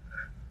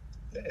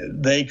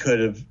they could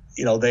have,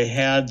 they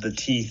had the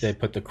teeth. They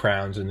put the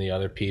crowns in the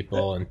other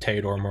people and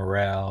Theodore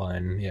Morel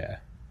and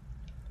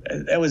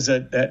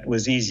That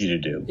was easy to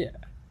do. Yeah.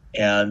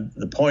 And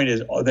the point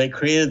is, they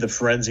created the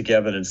forensic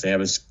evidence. They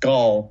have a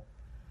skull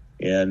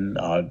in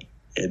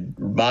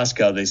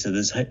Moscow. They said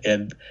this,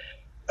 and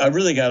I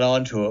really got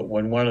onto it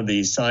when one of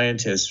these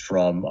scientists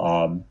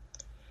from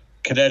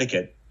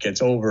Connecticut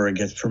gets over and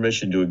gets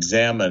permission to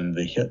examine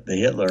the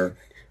Hitler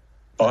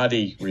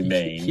body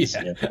remains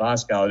in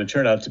Moscow, and it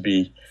turned out to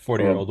be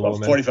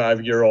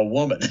 45-year-old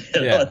woman.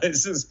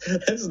 This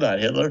is not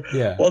Hitler.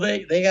 Yeah. Well,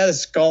 they had a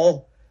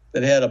skull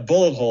that had a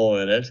bullet hole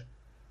in it,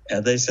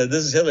 and they said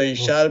this is Hitler. He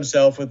shot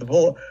himself with the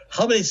bullet.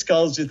 How many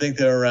skulls do you think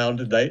there were around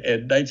in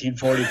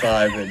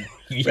 1945 and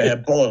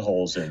had bullet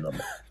holes in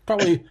them?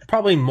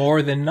 Probably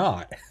more than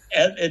not.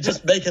 And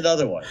just make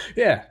another one.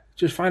 Yeah.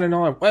 Just find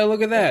another. Well,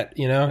 look at that.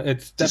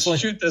 It's definitely.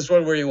 Just shoot this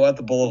one where you want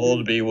the bullet hole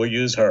to be. We'll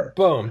use her.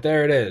 Boom.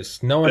 There it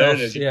is. No one else. There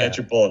it is. You get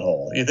your bullet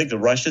hole. You think the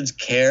Russians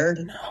cared?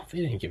 No, they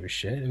didn't give a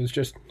shit. It was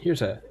just, here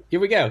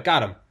we go.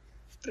 Got him.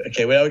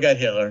 Okay, well, we got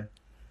Hitler.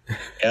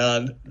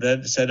 And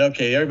then said,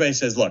 okay, everybody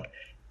says, look,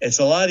 it's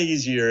a lot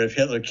easier if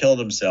Hitler killed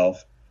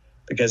himself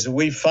because if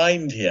we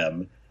find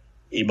him,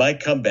 he might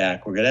come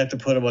back. We're going to have to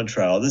put him on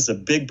trial. This is a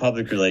big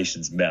public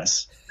relations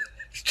mess.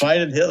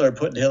 Finding Hitler,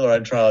 putting Hitler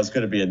on trial is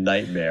going to be a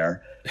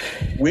nightmare.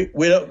 We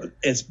don't.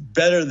 It's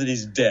better that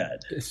he's dead.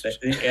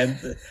 And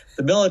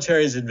the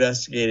military is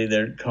investigating.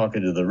 They're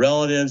talking to the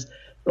relatives. The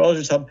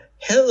relatives tell them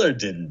Hitler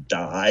didn't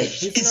die.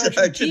 He's in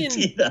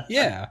Argentina.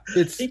 Yeah,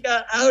 he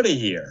got out of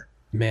here.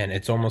 Man,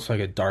 it's almost like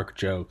a dark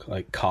joke,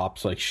 like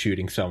cops like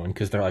shooting someone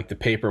because they're like, the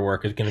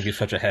paperwork is going to be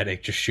such a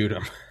headache. Just shoot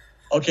him.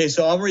 Okay,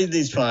 so I'm reading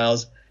these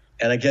files,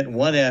 and I get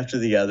one after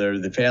the other.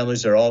 The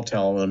families are all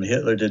telling them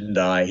Hitler didn't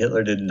die.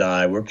 Hitler didn't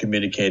die. We're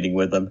communicating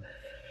with them.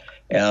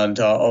 And,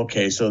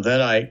 so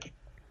then I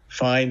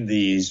find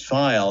these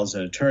files,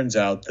 and it turns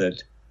out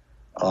that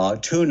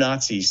 2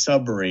 Nazi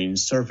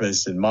submarines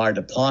surfaced in Mar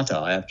del Plata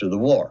after the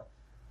war.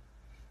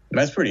 And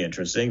that's pretty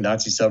interesting.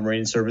 Nazi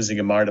submarines surfacing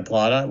in Mar del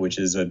Plata, which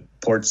is a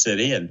port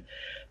city, and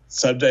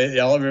someday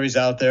everybody's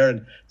out there,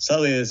 and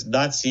suddenly this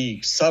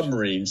Nazi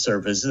submarine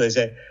surfaces. They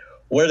say,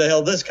 where the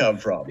hell did this come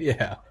from?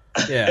 Yeah.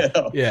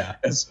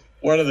 It's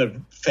one of the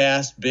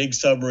fast, big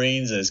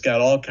submarines, and it's got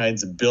all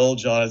kinds of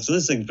bilge on it. So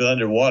this thing's been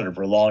underwater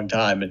for a long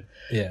time. And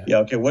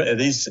what are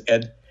these?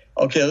 And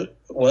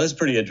that's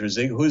pretty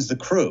interesting. Who's the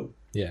crew?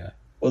 Yeah.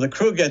 Well, the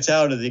crew gets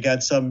out, and they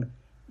got some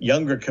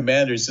younger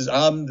commander who says,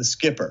 "I'm the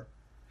skipper."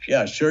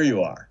 Yeah, sure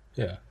you are.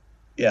 Yeah.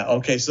 Yeah.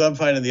 Okay. So I'm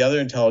finding the other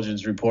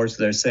intelligence reports.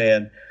 They're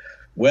saying,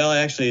 well,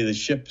 actually, the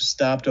ship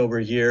stopped over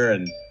here,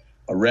 and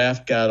a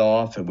raft got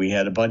off, and we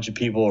had a bunch of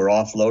people who were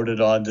offloaded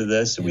onto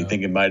this, and we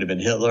think it might have been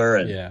Hitler.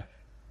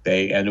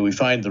 And we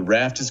find the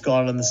raft is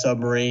gone on the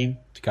submarine.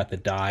 It's got the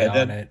dye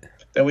on it.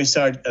 Then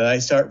I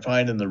start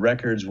finding the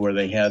records where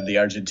they had the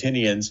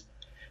Argentinians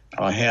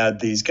had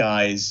these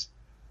guys.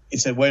 He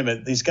said, wait a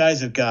minute, these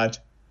guys have got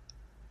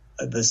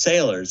the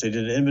sailors. They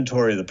did an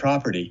inventory of the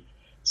property.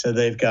 So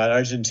they've got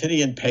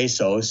Argentinian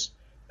pesos,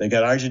 they've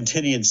got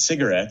Argentinian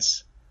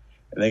cigarettes,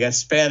 and they got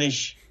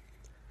Spanish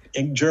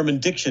and German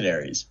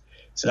dictionaries.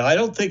 So I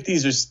don't think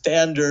these are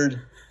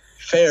standard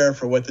fare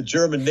for what the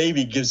German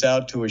Navy gives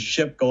out to a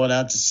ship going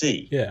out to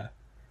sea. Yeah.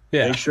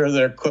 Make sure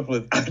they're equipped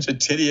with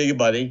Argentinian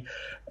money,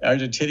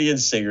 Argentinian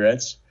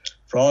cigarettes.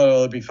 For all I know,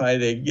 they'll be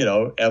finding,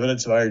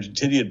 evidence of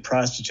Argentinian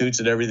prostitutes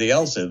and everything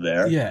else in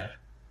there. Yeah.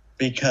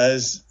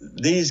 Because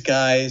these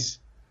guys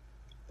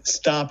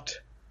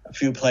stopped a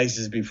few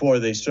places before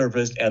they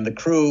surfaced, and the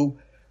crew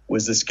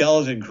was the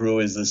skeleton crew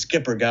as the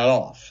skipper got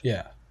off.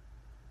 Yeah.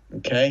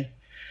 Okay?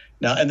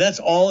 Now, and that's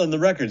all in the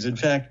records. In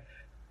fact,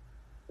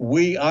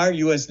 our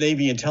U.S.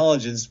 Navy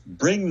intelligence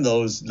bring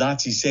those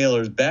Nazi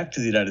sailors back to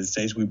the United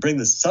States. We bring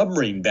the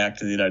submarine back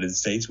to the United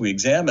States. We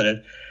examine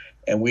it,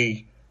 and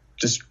we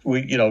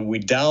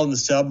down the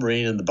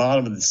submarine in the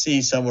bottom of the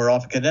sea somewhere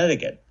off of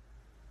Connecticut.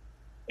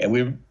 And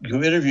we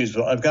do interviews.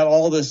 I've got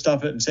all this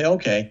stuff and say,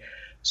 okay,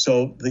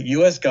 so the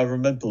U.S.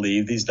 government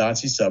believed these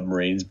Nazi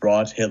submarines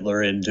brought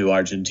Hitler into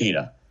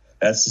Argentina.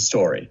 That's the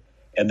story.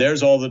 And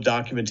there's all the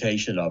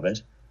documentation of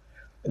it.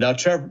 Now,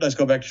 let's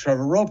go back to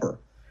Trevor Roper.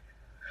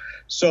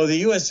 So the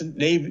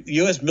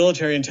U.S.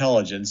 military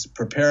intelligence,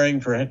 preparing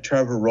for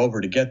Trevor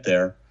Roper to get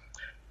there,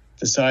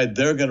 decide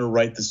they're going to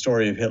write the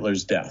story of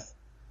Hitler's death.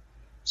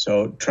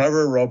 So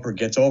Trevor Roper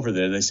gets over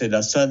there. They say,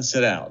 now, son,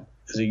 sit down.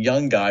 There's a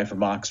young guy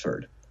from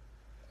Oxford.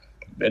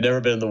 Had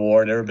never been in the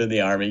war, never been in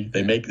the army.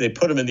 They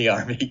put him in the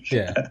army.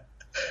 Yeah.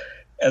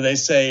 And they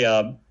say,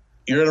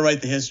 you're going to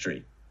write the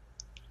history.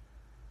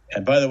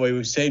 And by the way,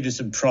 we've saved you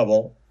some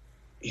trouble.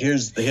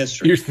 Here's the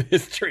history. Here's the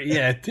history.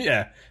 Yeah.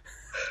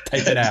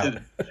 Type it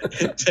out.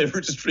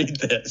 Just read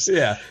this.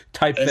 Yeah.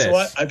 Type this. So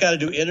I've got to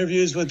do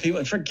interviews with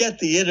people. Forget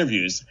the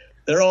interviews.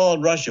 They're all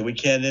in Russia. We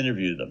can't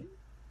interview them.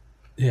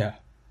 Yeah.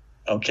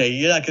 Okay,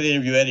 you're not going to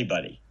interview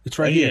anybody. It's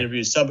right here.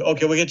 Interview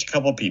okay, we'll get you a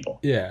couple of people.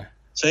 Yeah.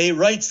 So he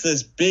writes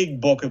this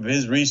big book of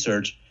his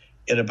research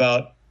in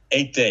about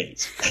 8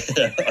 days.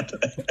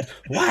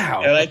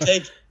 Wow. And I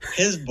take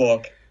his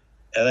book,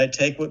 and I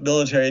take what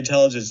military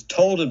intelligence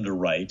told him to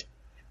write,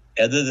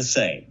 and they're the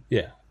same.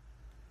 Yeah.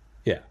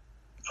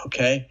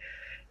 Okay?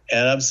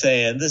 And I'm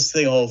saying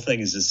whole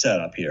thing is a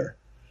setup here.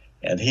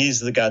 And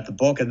he's got the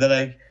book, and then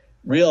I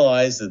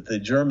realize that the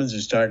Russians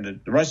are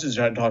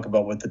starting to talk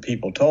about what the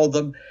people told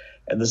them,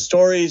 and the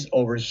stories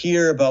over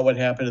here about what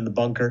happened in the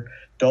bunker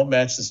don't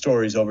match the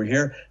stories over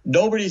here.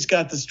 Nobody's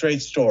got the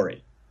straight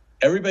story.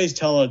 Everybody's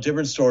telling a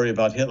different story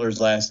about Hitler's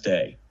last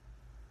day.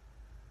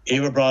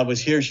 Eva Braun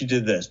was here, she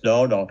did this.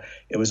 No,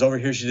 it was over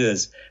here, she did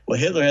this. Well,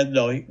 Hitler had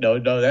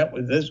that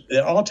was this.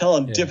 They're all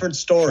telling different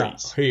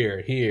stories.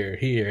 Here,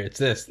 it's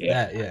this,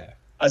 that, yeah.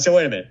 I said,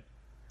 wait a minute.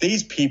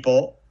 These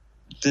people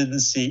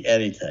didn't see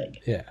anything.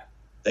 Yeah.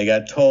 They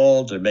got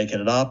told, they're making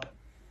it up.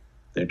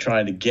 They're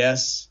trying to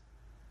guess.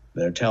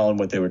 They're telling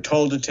what they were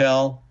told to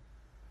tell.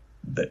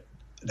 That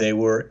they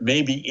were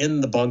maybe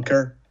in the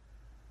bunker,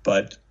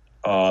 but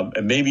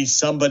and maybe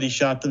somebody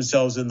shot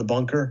themselves in the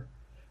bunker,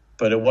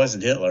 but it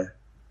wasn't Hitler.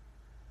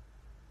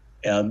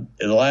 And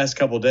in the last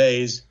couple of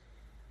days,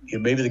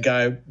 maybe the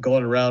guy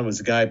going around was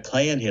the guy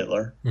playing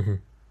Hitler. Mm-hmm.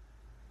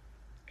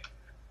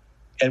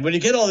 And when you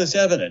get all this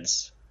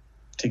evidence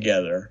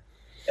together,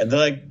 and then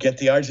I get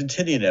the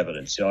Argentinian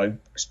evidence, I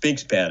speak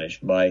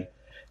Spanish. My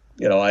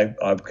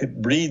I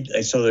could read,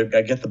 so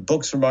I get the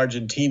books from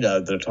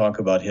Argentina that talk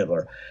about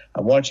Hitler.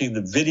 I'm watching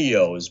the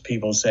videos,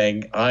 people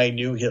saying, I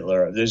knew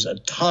Hitler. There's a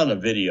ton of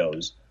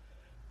videos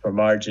from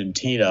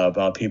Argentina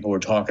about people who were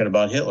talking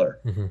about Hitler.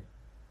 Mm-hmm.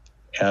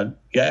 And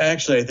yeah,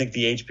 actually, I think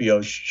the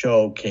HBO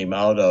show came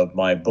out of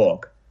my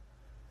book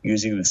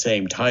using the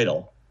same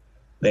title.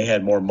 They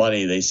had more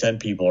money. They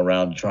sent people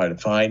around to try to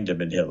find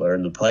him in Hitler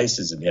and the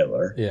places in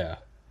Hitler. Yeah.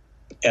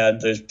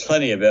 And there's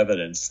plenty of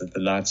evidence that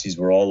the Nazis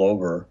were all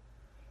over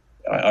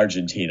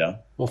Argentina.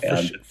 Well,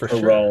 for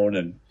Jerome sure.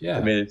 And yeah.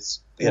 I mean,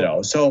 it's,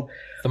 so.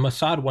 The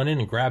Mossad went in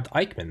and grabbed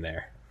Eichmann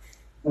there.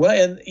 Well,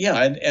 and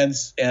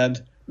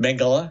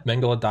Mengele.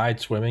 Mengele died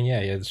swimming.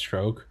 Yeah, he had a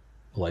stroke,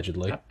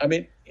 allegedly. I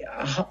mean,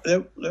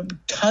 there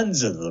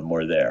tons of them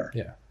were there.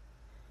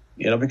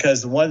 Yeah.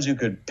 Because the ones who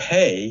could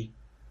pay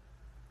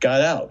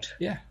got out.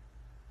 Yeah.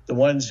 The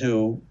ones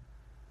who,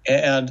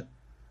 the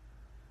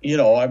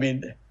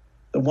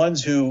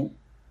ones who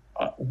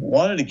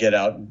wanted to get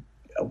out and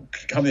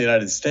come to the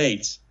United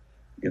States,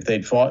 if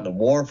they'd fought in the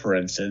war, for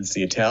instance,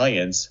 the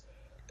Italians,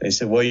 they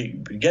said, well,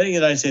 getting to the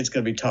United States is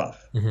going to be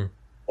tough. Mm-hmm. Well,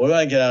 we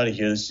want to get out of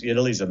here.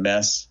 Italy's a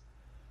mess.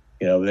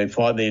 They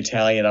fought in the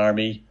Italian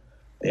army.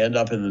 They end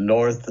up in the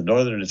north. The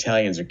northern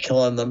Italians are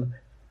killing them.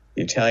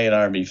 The Italian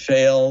army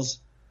fails.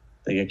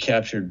 They get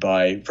captured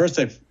by, first,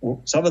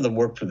 some of them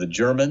worked for the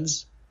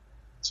Germans.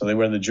 So they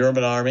were in the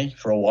German army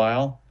for a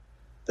while.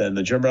 Then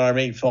the German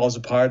army falls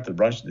apart. The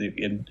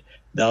Russian,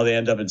 now they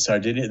end up in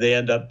Sardinia. They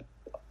end up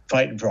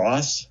fighting for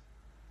us.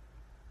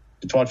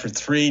 They fought for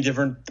 3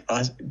 different,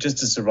 just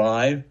to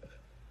survive.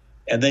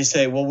 And they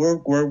say, well, we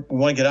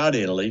want to get out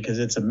of Italy because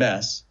it's a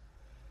mess.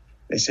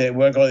 They say,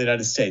 we're going to go to the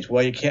United States.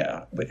 Well, you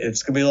can't.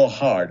 It's going to be a little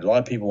hard. A lot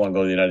of people want to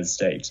go to the United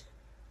States.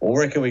 Well,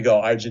 where can we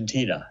go?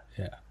 Argentina.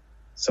 Yeah.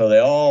 So they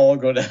all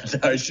go down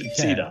to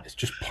Argentina. Yeah, it's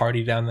just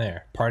party down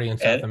there. Party in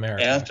South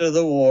America. After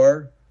the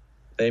war,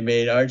 they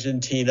made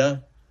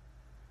Argentina,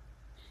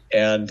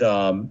 and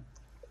they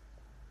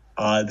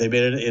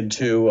made it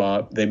into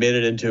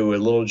a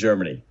little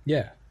Germany.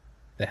 Yeah.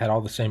 They had all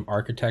the same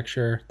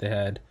architecture. They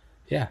had,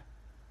 yeah.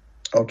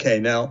 Okay,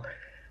 now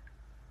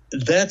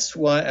that's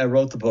why I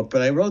wrote the book.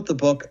 But I wrote the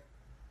book.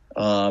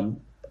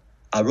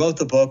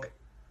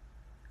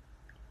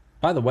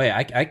 By the way,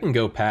 I can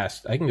go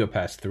past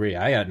 3.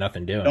 I got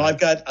nothing doing. No, I've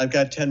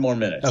got 10 more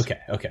minutes.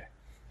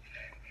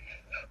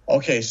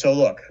 Okay. So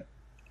look,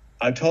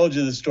 I told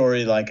you the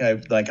story like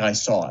I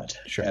saw it,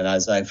 sure. And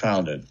as I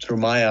found it through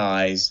my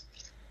eyes.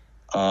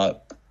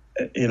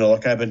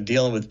 Look, I've been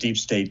dealing with deep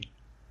state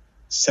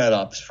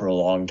setups for a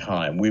long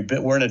time.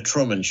 We're in a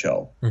Truman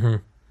Show. Mm-hmm.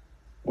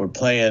 We're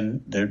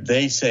playing.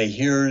 They say,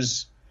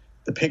 here's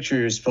the picture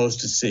you're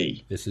supposed to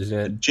see. This is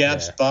it. The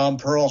Japs bomb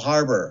Pearl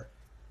Harbor.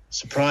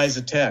 Surprise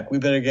attack. We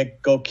better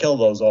go kill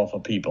those awful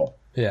people.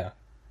 Yeah.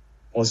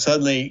 Well,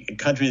 suddenly, a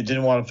country that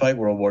didn't want to fight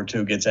World War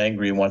II gets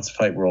angry and wants to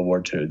fight World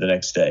War II the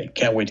next day.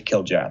 Can't wait to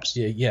kill Japs.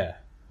 Yeah.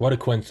 What a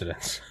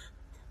coincidence.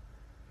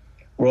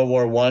 World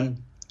War I,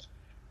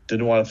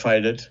 didn't want to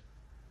fight it.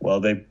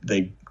 Well,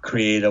 they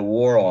create a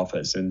war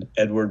office, and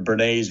Edward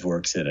Bernays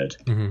works in it.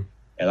 Mm-hmm.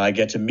 And I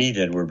get to meet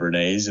Edward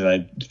Bernays, and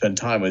I spend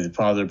time with the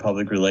father of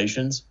public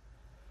relations.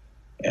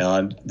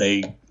 And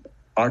they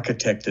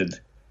architected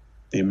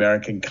the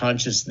American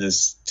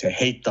consciousness to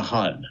hate the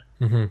Hun.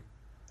 Mm-hmm.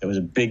 There was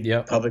a big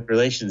public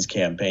relations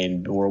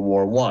campaign in World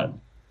War I.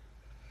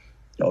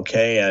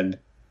 Okay, and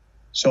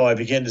so I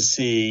began to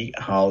see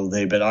how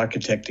they've been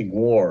architecting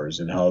wars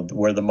and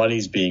where the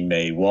money's being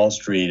made. Wall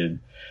Street and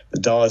the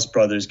Dulles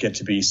brothers get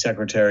to be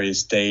Secretary of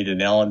State,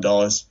 and Allen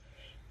Dulles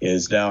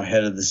is now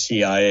head of the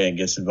CIA and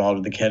gets involved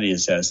in the Kennedy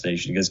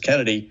assassination because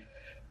Kennedy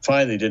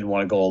finally didn't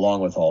want to go along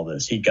with all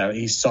this.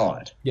 He saw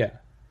it. Yeah,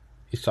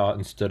 he saw it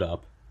and stood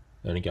up,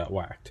 and he got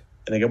whacked.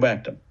 And they got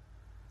whacked him.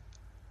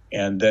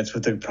 And that's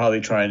what they're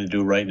probably trying to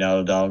do right now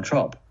to Donald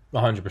Trump.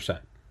 100%.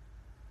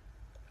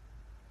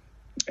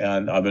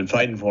 And I've been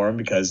fighting for him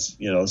because,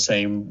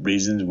 same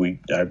reasons.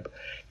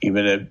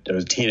 Even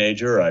as a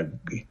teenager, I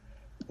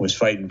was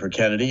fighting for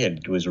Kennedy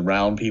and was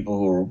around people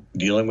who were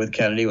dealing with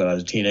Kennedy when I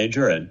was a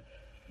teenager and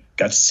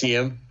got to see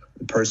him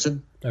in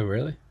person. Oh,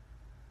 really?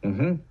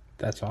 Mm-hmm.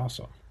 That's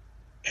awesome.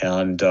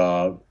 And,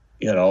 and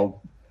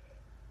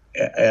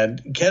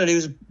Kennedy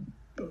was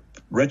a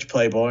rich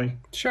playboy.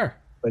 Sure.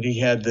 But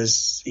he had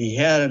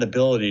an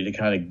ability to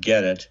kind of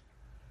get it.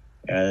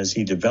 And as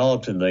he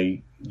developed in the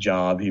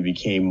job, he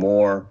became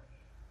more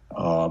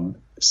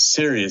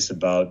serious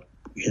about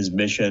his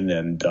mission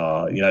and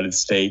the United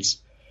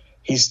States.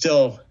 He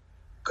still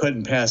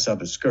couldn't pass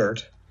up a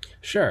skirt.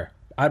 Sure.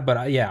 I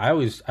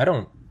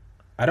don't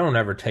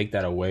ever take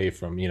that away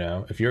from,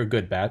 if you're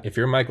if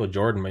you're Michael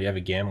Jordan but you have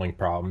a gambling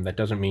problem, that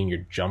doesn't mean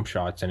your jump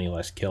shot's any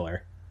less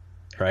killer.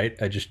 Right?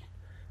 And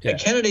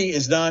Kennedy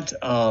is not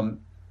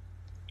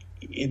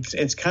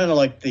it's kind of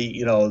like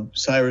the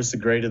Cyrus the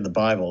Great in the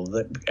Bible,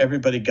 that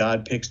everybody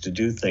God picks to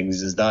do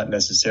things is not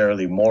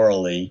necessarily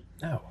morally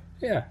of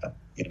the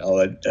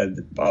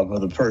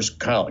first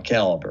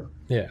caliber.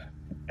 Yeah.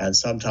 And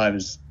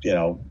sometimes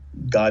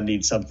God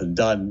needs something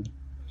done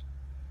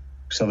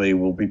somebody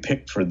will be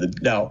picked for the.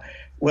 Now,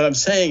 what I'm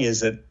saying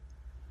is that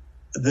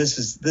this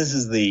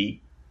is the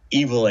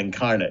evil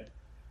incarnate.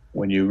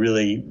 When you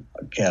really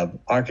have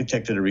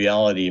architected a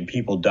reality and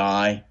people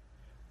die,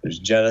 there's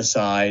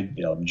genocide.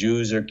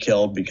 Jews are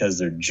killed because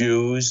they're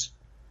Jews,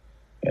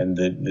 and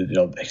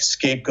the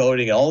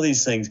scapegoating, all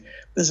these things.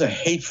 This is a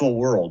hateful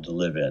world to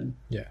live in.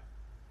 Yeah.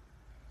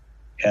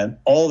 And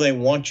all they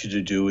want you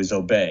to do is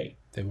obey.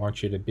 They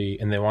want you to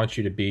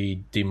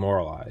be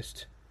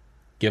demoralized.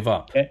 Give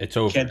up. It's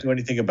over. Can't do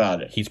anything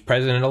about it. He's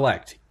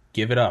president-elect.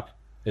 Give it up.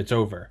 It's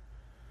over.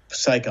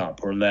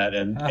 Psyop or that.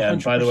 And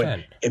 100%. By the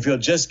way, if you'll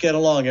just get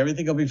along,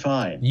 everything will be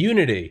fine.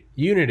 Unity.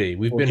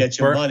 We'll get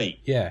you money.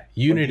 Yeah,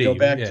 unity. We can go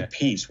back to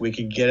peace. We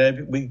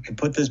can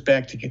put this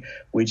back together.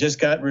 We just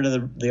got rid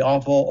of the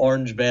awful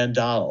orange man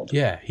Donald.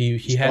 Yeah, he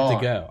had gone.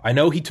 To go. I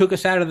know he took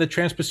us out of the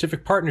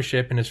Trans-Pacific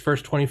Partnership in his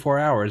first 24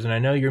 hours, and I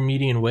know your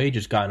median wage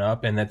has gone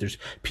up, and that there's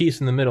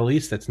peace in the Middle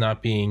East that's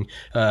not being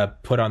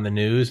put on the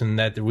news, and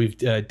that we've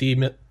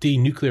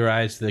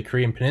denuclearized the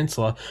Korean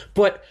Peninsula,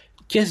 but.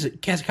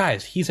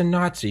 Guys, he's a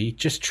Nazi.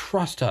 Just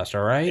trust us,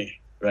 all right?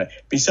 Right.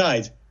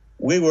 Besides,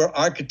 we were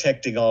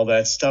architecting all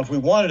that stuff. We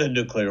wanted a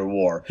nuclear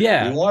war.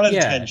 Yeah. We wanted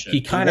tension.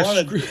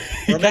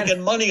 We're making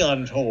money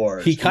on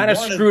wars. He kind of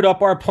screwed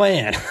up our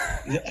plan.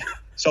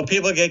 So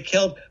people get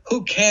killed.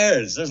 Who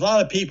cares? There's a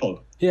lot of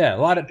people. Yeah,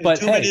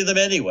 too many of them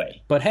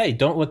anyway. But hey,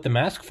 don't let the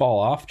mask fall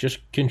off. Just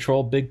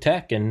control big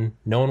tech, and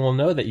no one will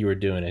know that you were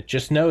doing it.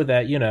 Just know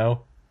that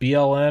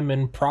BLM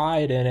and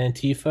Pride and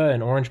Antifa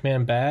and Orange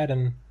Man Bad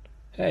and.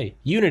 Hey,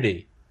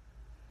 unity.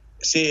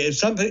 See,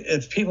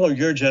 if people of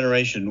your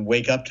generation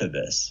wake up to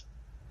this,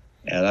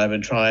 and I've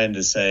been trying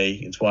to say,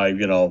 it's why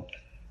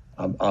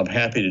I'm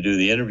happy to do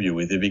the interview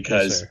with you,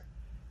 because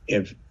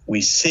if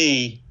you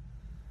see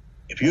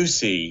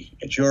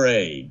at your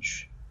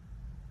age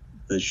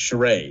the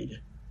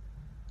charade,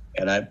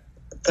 and I'm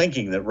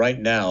thinking that right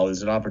now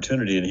is an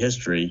opportunity in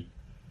history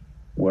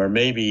where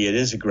maybe it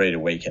is a great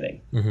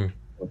awakening,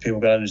 where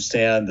people can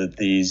understand that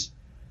these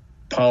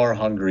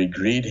power-hungry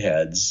greed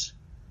heads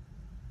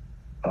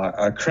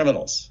are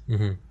criminals,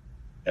 and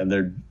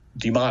they're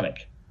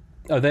demonic.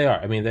 Oh, they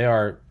are. I mean, they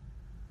are.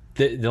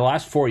 The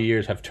last 4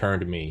 years have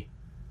turned me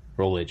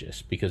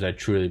religious because I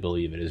truly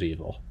believe it is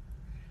evil.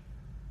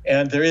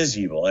 And there is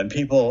evil, and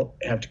people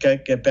have to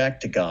get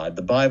back to God.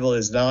 The Bible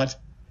is not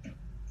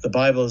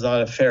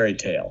a fairy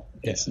tale.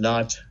 Yeah. It's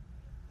not.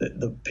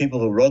 The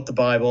people who wrote the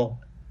Bible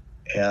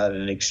had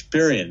an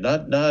experience.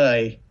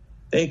 They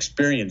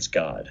experienced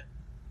God,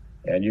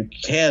 and you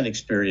can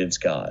experience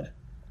God.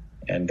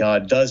 And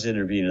God does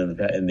intervene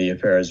in the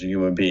affairs of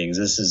human beings.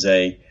 This is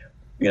a,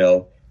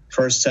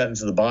 first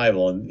sentence of the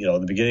Bible. And, in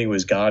the beginning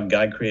was God.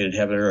 God created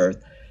heaven and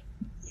earth.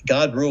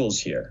 God rules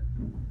here.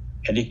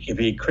 And if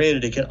he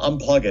created, he can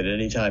unplug it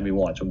any time he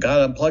wants. When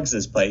God unplugs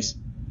this place,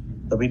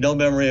 there'll be no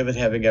memory of it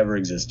having ever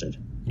existed.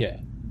 Yeah.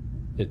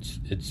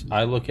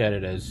 I look at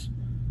it as,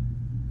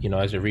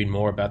 as I read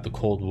more about the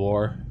Cold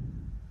War,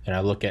 and I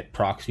look at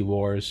proxy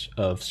wars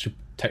of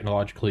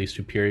technologically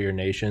superior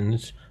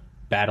nations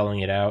battling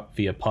it out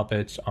via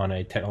puppets on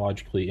a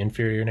technologically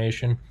inferior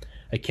nation,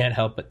 I can't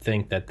help but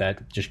think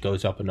that just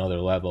goes up another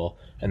level,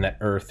 and that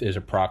Earth is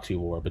a proxy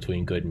war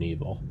between good and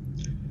evil.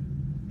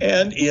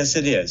 And yes,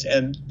 it is.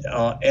 And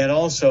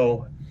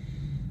also,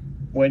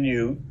 when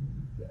you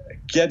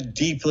get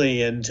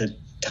deeply into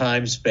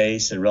time,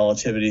 space, and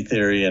relativity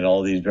theory and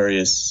all these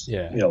various,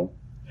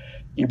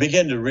 you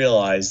begin to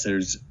realize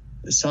there's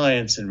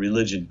science and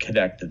religion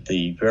connect at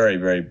the very,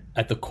 very...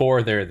 At the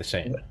core, they're the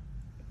same.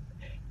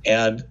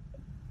 And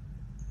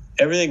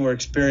everything we're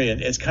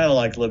experiencing, it's kind of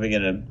like living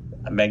in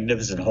a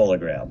magnificent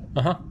hologram.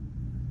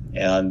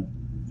 And,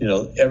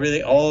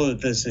 everything, all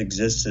of this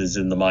exists is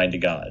in the mind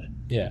of God.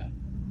 Yeah.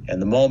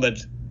 And the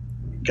moment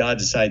God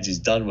decides he's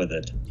done with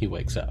it, he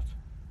wakes up.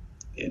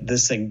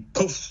 This thing,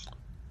 poof.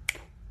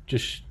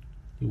 Just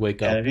you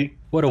wake up.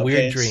 What a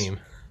weird dream.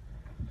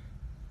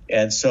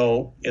 And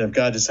so, if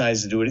God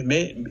decides to do it,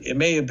 it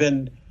may have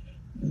been,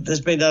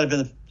 this may not have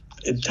been,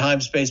 in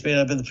time, space, may not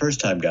have been the first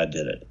time God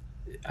did it.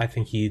 I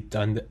think it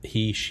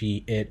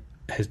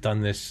has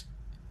done this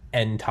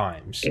N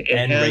times.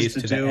 It has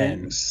to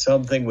do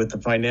something with the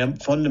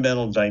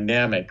fundamental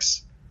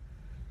dynamics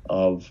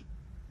of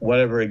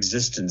whatever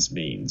existence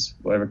means,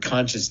 whatever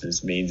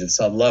consciousness means at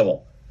some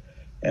level.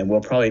 And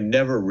we'll probably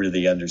never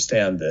really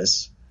understand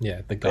this.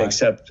 Yeah, the God,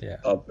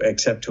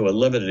 except to a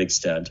limited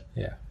extent.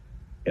 Yeah.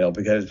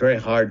 Because it's very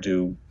hard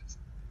to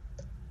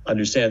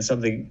understand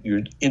something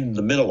you're in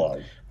the middle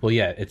of. Well,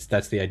 yeah,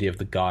 that's the idea of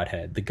the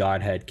Godhead. The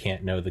Godhead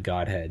can't know the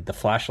Godhead. The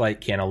flashlight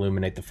can't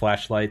illuminate the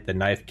flashlight. The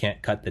knife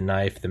can't cut the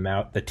knife.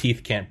 The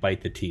teeth can't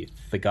bite the teeth.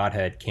 The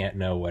Godhead can't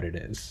know what it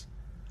is.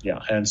 Yeah,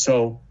 and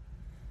so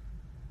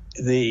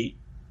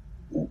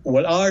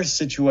what our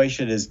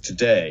situation is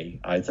today,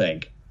 I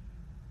think,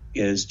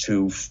 is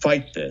to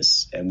fight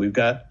this, and we've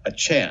got a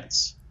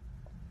chance.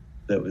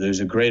 There's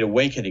a great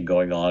awakening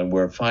going on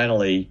where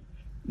finally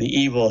the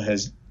evil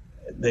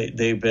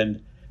they've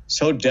been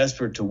so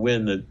desperate to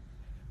win that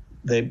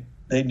they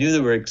they knew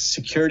there were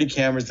security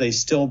cameras. They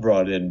still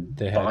brought in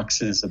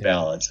boxes of yeah.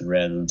 ballots and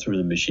ran them through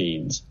the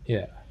machines.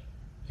 Yeah.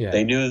 Yeah.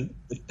 They knew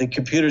the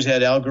computers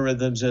had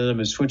algorithms in them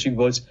and switching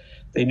votes.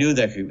 They knew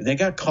that they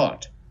got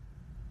caught.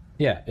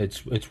 Yeah,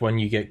 it's when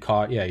you get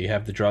caught. Yeah, you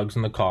have the drugs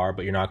in the car,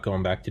 but you're not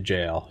going back to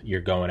jail. You're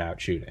going out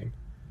shooting.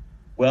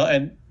 Well,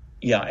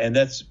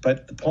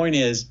 but the point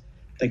is,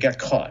 they got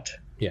caught.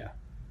 Yeah.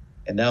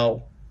 And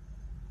now,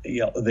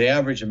 the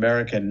average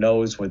American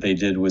knows what they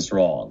did was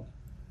wrong.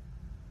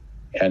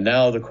 And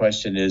now the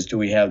question is, do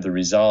we have the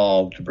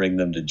resolve to bring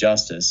them to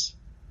justice,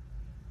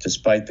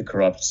 despite the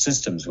corrupt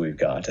systems we've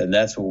got? And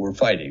that's what we're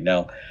fighting.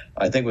 Now,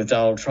 I think with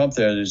Donald Trump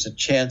there's a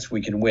chance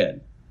we can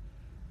win.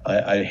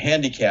 I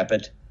handicap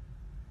it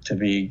to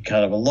be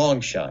kind of a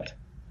long shot,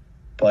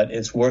 but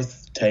it's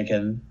worth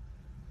taking.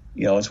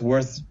 It's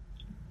worth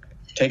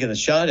taking the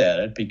shot at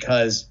it,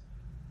 because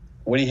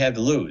what do you have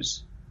to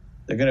lose?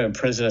 They're going to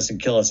imprison us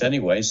and kill us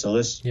anyway. So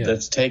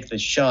let's take the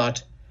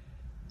shot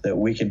that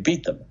we can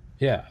beat them.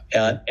 Yeah.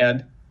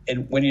 And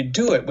when you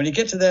do it, when you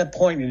get to that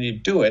point and you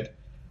do it,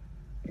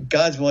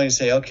 God's willing to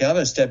say, okay, I'm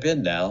going to step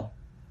in now,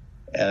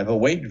 and I've been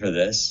waiting for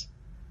this.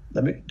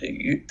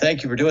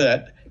 Thank you for doing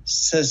that.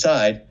 Set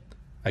aside.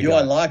 You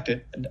unlocked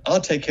it, and I'll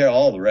take care of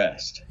all the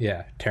rest.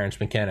 Yeah, Terrence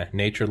McKenna.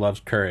 Nature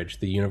loves courage.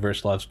 The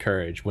universe loves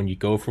courage. When you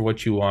go for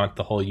what you want,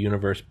 the whole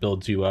universe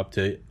builds you up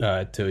to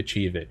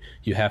achieve it.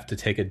 You have to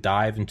take a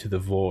dive into the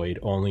void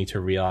only to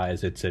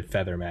realize it's a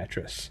feather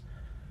mattress.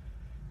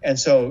 And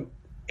so,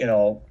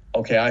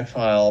 okay, I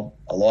filed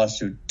a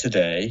lawsuit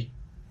today.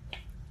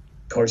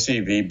 Corsi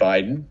v.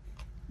 Biden.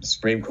 The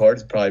Supreme Court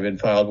has probably been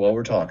filed while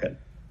we're talking.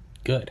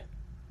 Good.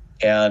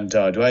 And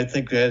do I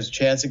think it has a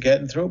chance of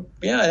getting through?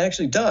 Yeah, it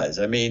actually does.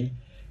 I mean,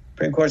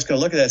 Supreme Court's going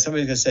to look at that.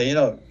 Somebody's going to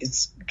say,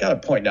 it's got a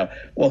point now.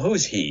 Well,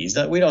 who's he?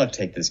 We don't have to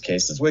take this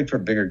case. Let's wait for a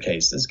bigger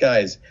case. This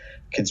guy's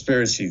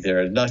conspiracy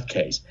theory,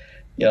 nutcase.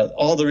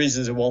 All the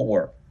reasons it won't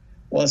work.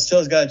 Well, it still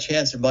has got a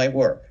chance it might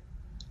work.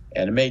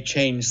 And it may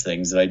change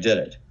things that I did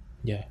it.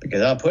 Yeah.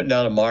 Because I'm putting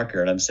down a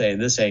marker and I'm saying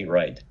this ain't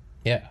right.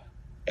 Yeah.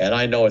 And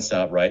I know it's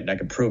not right, and I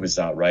can prove it's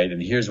not right.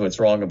 And here's what's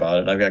wrong about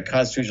it. And I've got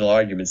constitutional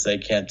arguments they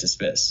can't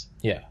dismiss.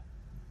 Yeah.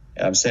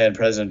 And I'm saying,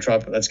 President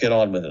Trump, let's get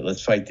on with it.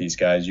 Let's fight these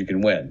guys. You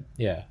can win.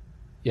 Yeah.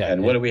 Yeah.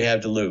 And what do we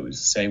have to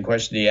lose? Same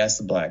question he asked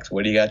the blacks.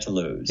 What do you got to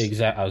lose?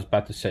 Exactly. I was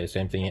about to say the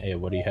same thing. Hey,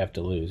 what do you have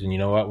to lose? And you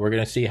know what? We're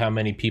going to see how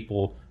many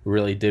people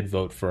really did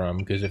vote for him,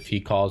 because if he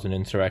calls an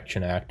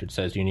insurrection act and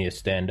says you need to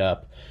stand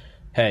up,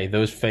 hey,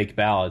 those fake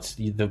ballots,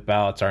 the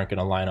ballots aren't going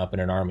to line up in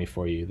an army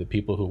for you. The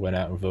people who went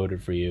out and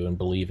voted for you and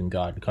believe in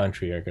God and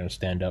country are going to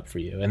stand up for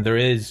you. And there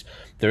is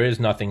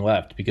nothing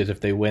left, because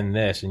if they win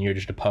this and you're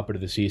just a puppet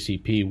of the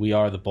CCP, we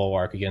are the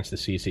bulwark against the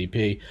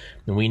CCP.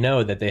 And we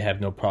know that they have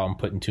no problem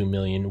putting 2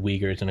 million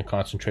Uyghurs in a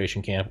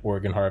concentration camp,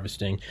 organ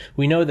harvesting.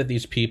 We know that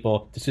these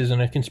people, this isn't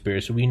a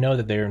conspiracy, we know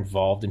that they're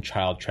involved in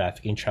child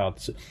trafficking. I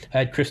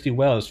had Christy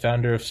Wells,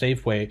 founder of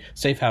Safe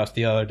House,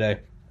 the other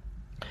day,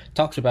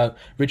 talks about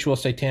ritual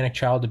satanic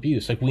child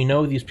abuse. Like, we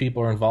know these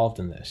people are involved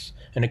in this.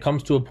 And it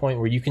comes to a point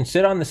where you can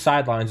sit on the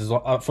sidelines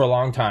for a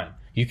long time.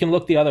 You can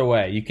look the other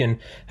way. You can,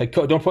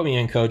 don't put me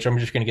in, coach, I'm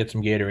just going to get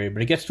some Gatorade.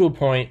 But it gets to a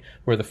point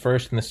where the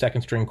first and the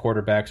second string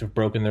quarterbacks have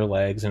broken their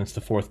legs and it's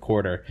the fourth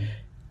quarter.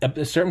 At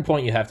a certain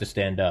point, you have to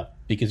stand up.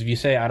 Because if you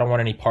say, I don't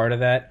want any part of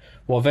that,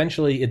 well,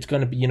 eventually it's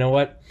going to be, you know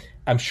what?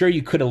 I'm sure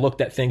you could have looked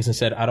at things and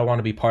said, I don't want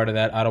to be part of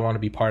that. I don't want to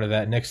be part of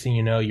that. Next thing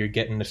you know, you're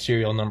getting the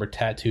serial number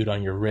tattooed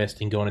on your wrist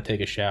and going to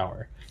take a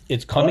shower.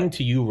 It's coming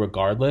to you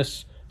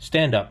regardless.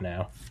 Stand up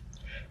now.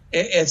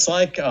 It's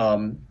like,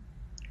 in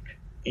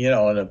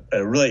a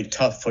really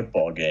tough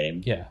football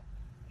game. Yeah.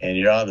 And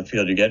you're on the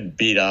field, you're getting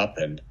beat up,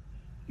 and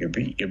you're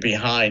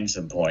behind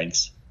some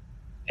points.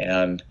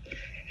 And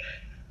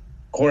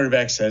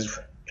quarterback says,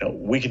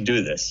 we can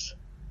do this.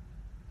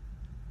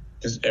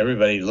 Just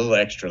everybody, a little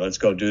extra, let's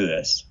go do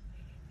this.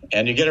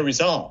 And you get a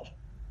resolve.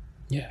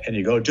 Yeah. And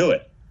you go do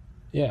it.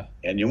 Yeah.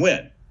 And you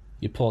win.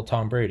 You pull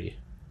Tom Brady.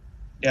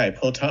 Yeah, you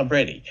pull Tom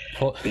Brady.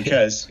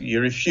 Because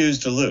you refuse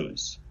to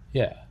lose.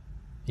 Yeah.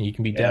 And you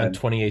can be down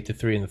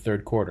 28-3 in the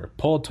third quarter.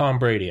 Pull Tom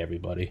Brady,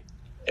 everybody.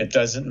 It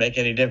doesn't make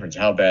any difference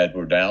how bad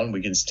we're down.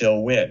 We can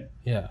still win.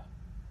 Yeah.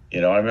 I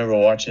remember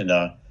watching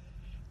a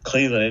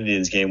Cleveland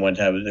Indians game one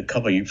time,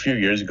 a few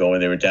years ago, when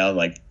they were down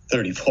like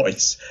 30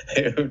 points.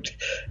 And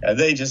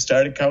they just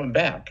started coming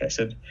back. I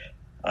said,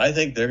 I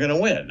think they're going to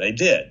win. They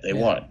did. They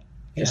won.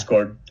 They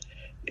scored.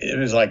 It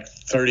was like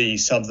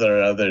 30-something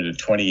or other to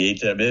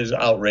 28. I mean, it was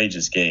an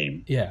outrageous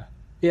game. Yeah.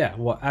 Yeah.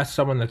 Well, as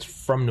someone that's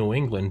from New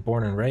England,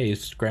 born and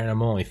raised, granted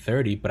I'm only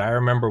 30, but I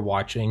remember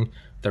watching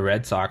the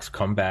Red Sox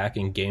come back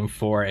in Game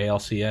 4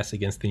 ALCS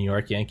against the New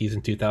York Yankees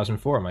in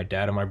 2004. My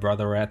dad and my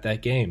brother were at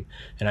that game.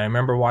 And I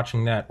remember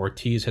watching that.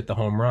 Ortiz hit the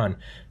home run.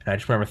 And I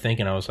just remember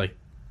thinking, I was like,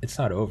 it's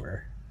not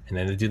over. And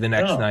then they do the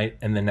next night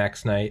and the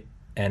next night.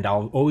 And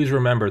I'll always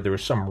remember there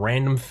was some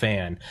random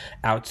fan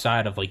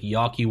outside of like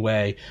Yawkey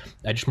Way.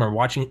 I just remember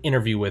watching an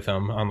interview with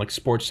him on like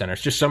Sports Center.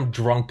 It's just some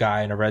drunk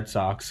guy in a Red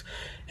Sox.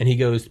 And he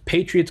goes,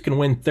 Patriots can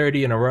win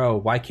 30 in a row.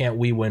 Why can't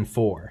we win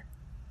 4?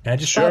 And I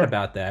just thought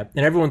about that.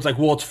 And everyone's like,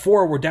 well, it's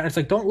 4, we're down. It's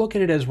like, don't look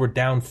at it as we're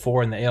down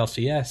 4 in the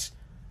ALCS.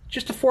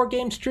 Just a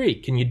 4-game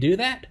streak. Can you do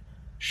that?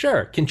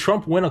 Sure. Can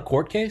Trump win a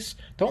court case?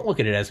 Don't look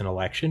at it as an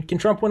election. Can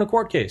Trump win a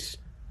court case?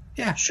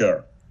 Yeah.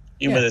 Sure.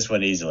 You win this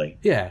one easily.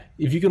 Yeah.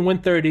 If you can win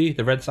 30,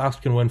 the Red Sox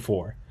can win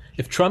 4.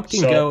 If Trump can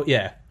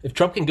If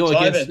Trump can go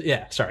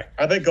against... sorry.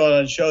 I've been going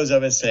on shows,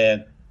 I've been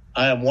saying,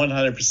 I am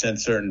 100%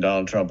 certain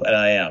Donald Trump, and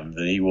I am,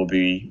 that he will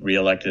be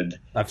reelected.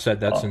 I've said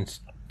that since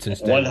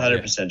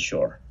 100%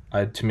 sure.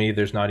 To me,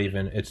 it's not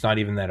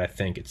even that I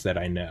think, it's that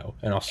I know.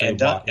 And I'll say and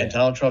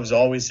Donald Trump's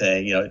always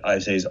saying,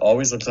 he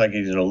always looks like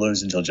he's going to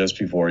lose until just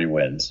before he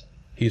wins.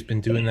 He's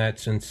been doing that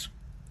since.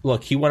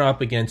 Look, he went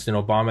up against an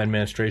Obama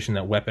administration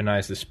that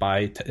weaponized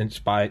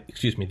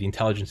the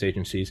intelligence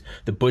agencies,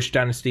 the Bush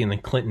dynasty and the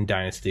Clinton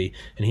dynasty,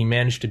 and he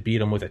managed to beat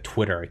them with a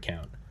Twitter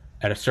account.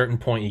 At a certain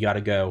point, you got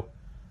to go,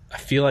 I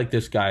feel like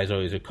this guy is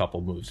always a couple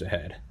moves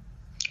ahead.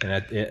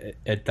 And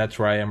that's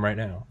where I am right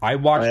now. I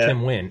watched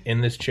him win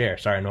in this chair.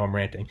 Sorry, I know I'm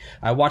ranting.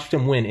 I watched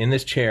him win in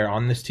this chair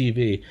on this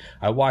TV.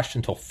 I watched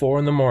until 4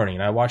 a.m.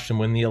 and I watched him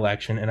win the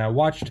election. And I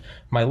watched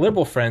my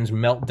liberal friends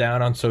melt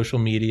down on social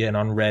media and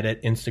on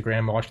Reddit,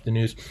 Instagram. I watched the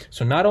news.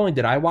 So not only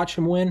did I watch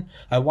him win,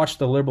 I watched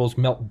the liberals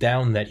melt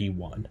down that he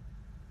won.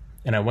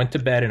 And I went to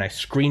bed and I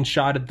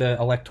screenshotted the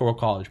Electoral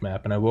College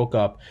map. And I woke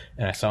up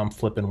and I saw him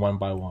flipping one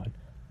by one.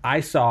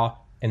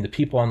 And the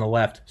people on the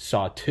left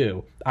saw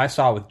too. I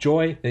saw with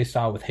joy, they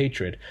saw with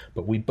hatred,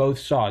 but we both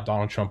saw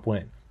Donald Trump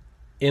win.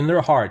 In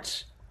their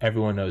hearts,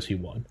 everyone knows he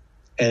won.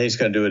 And he's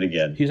going to do it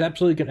again. He's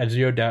absolutely going to have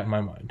zero doubt in my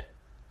mind.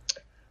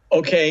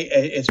 Okay,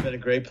 it's been a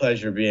great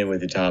pleasure being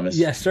with you, Thomas.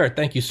 Yes, sir.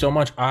 Thank you so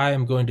much. I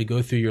am going to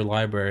go through your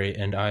library,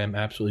 and I am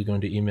absolutely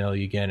going to email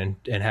you again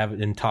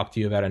and talk to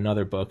you about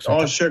another book.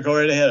 So sure. Go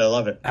right ahead. I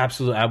love it.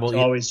 Absolutely. It's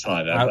always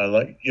fun.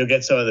 You'll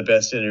get some of the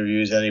best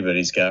interviews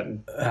anybody's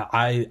gotten.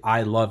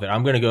 I love it.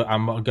 I'm going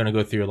to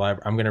go through your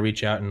library. I'm going to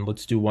reach out, and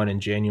let's do one in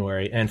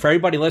January. And for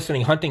everybody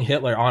listening, Hunting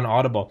Hitler on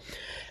Audible.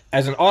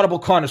 As an Audible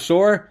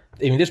connoisseur,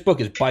 I mean, this book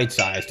is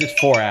bite-sized. It's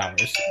 4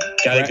 hours.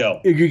 Gotta go.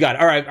 You got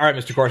it. All right,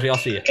 Mr. Corsi. I'll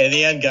see you. In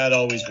the end, God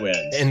always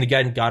wins. In the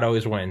end, God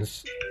always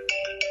wins.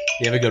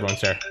 You have a good one,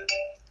 sir.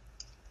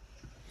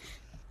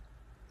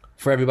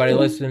 For everybody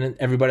listening,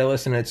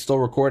 it's still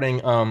recording.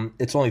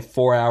 It's only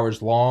 4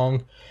 hours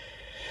long.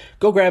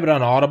 Go grab it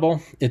on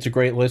Audible. It's a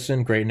great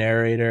listen, great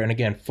narrator, and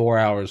again, 4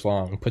 hours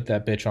long. Put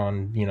that bitch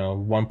on,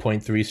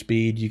 1.3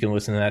 speed. You can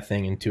listen to that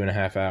thing in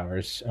 2.5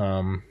 hours.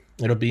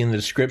 It'll be in the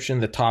description,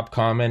 the top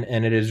comment,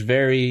 and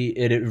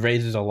it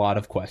raises a lot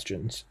of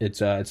questions.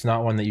 It's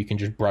not one that you can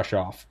just brush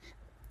off.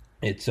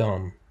 It's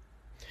a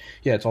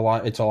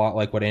lot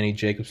like what Annie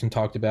Jacobson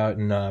talked about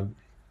in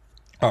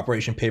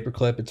Operation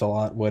Paperclip. It's a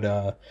lot what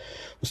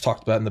was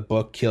talked about in the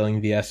book Killing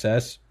the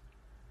SS.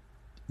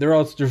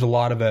 There's a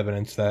lot of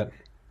evidence that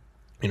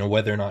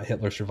whether or not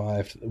Hitler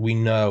survived, we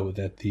know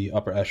that the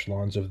upper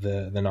echelons of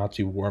the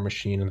Nazi war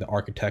machine and the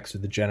architects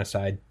of the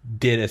genocide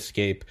did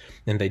escape,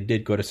 and they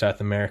did go to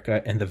South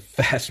America, and the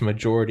vast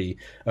majority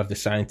of the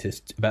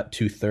scientists, about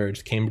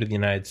 2/3, came to the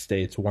United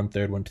States,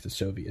 1/3 went to the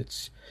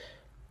Soviets.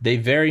 They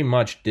very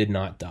much did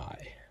not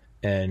die,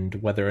 and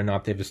whether or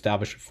not they've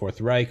established a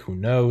Fourth Reich, who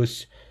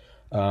knows?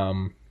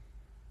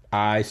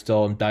 I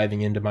still am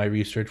diving into my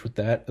research with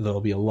that. There'll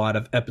be a lot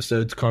of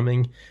episodes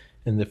coming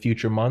in the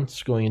future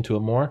months, going into it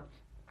more.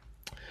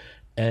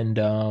 And,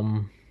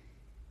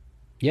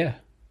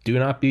 do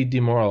not be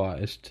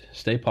demoralized.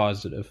 Stay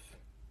positive.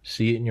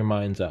 See it in your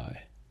mind's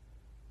eye.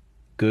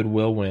 Good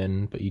will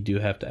win, but you do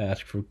have to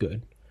ask for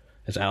good.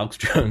 As Alex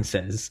Jones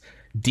says,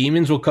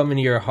 demons will come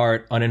into your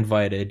heart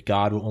uninvited.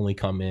 God will only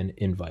come in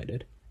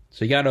invited.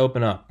 So you got to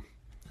open up.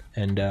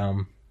 And,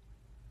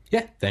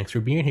 thanks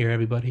for being here,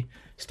 everybody.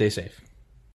 Stay safe.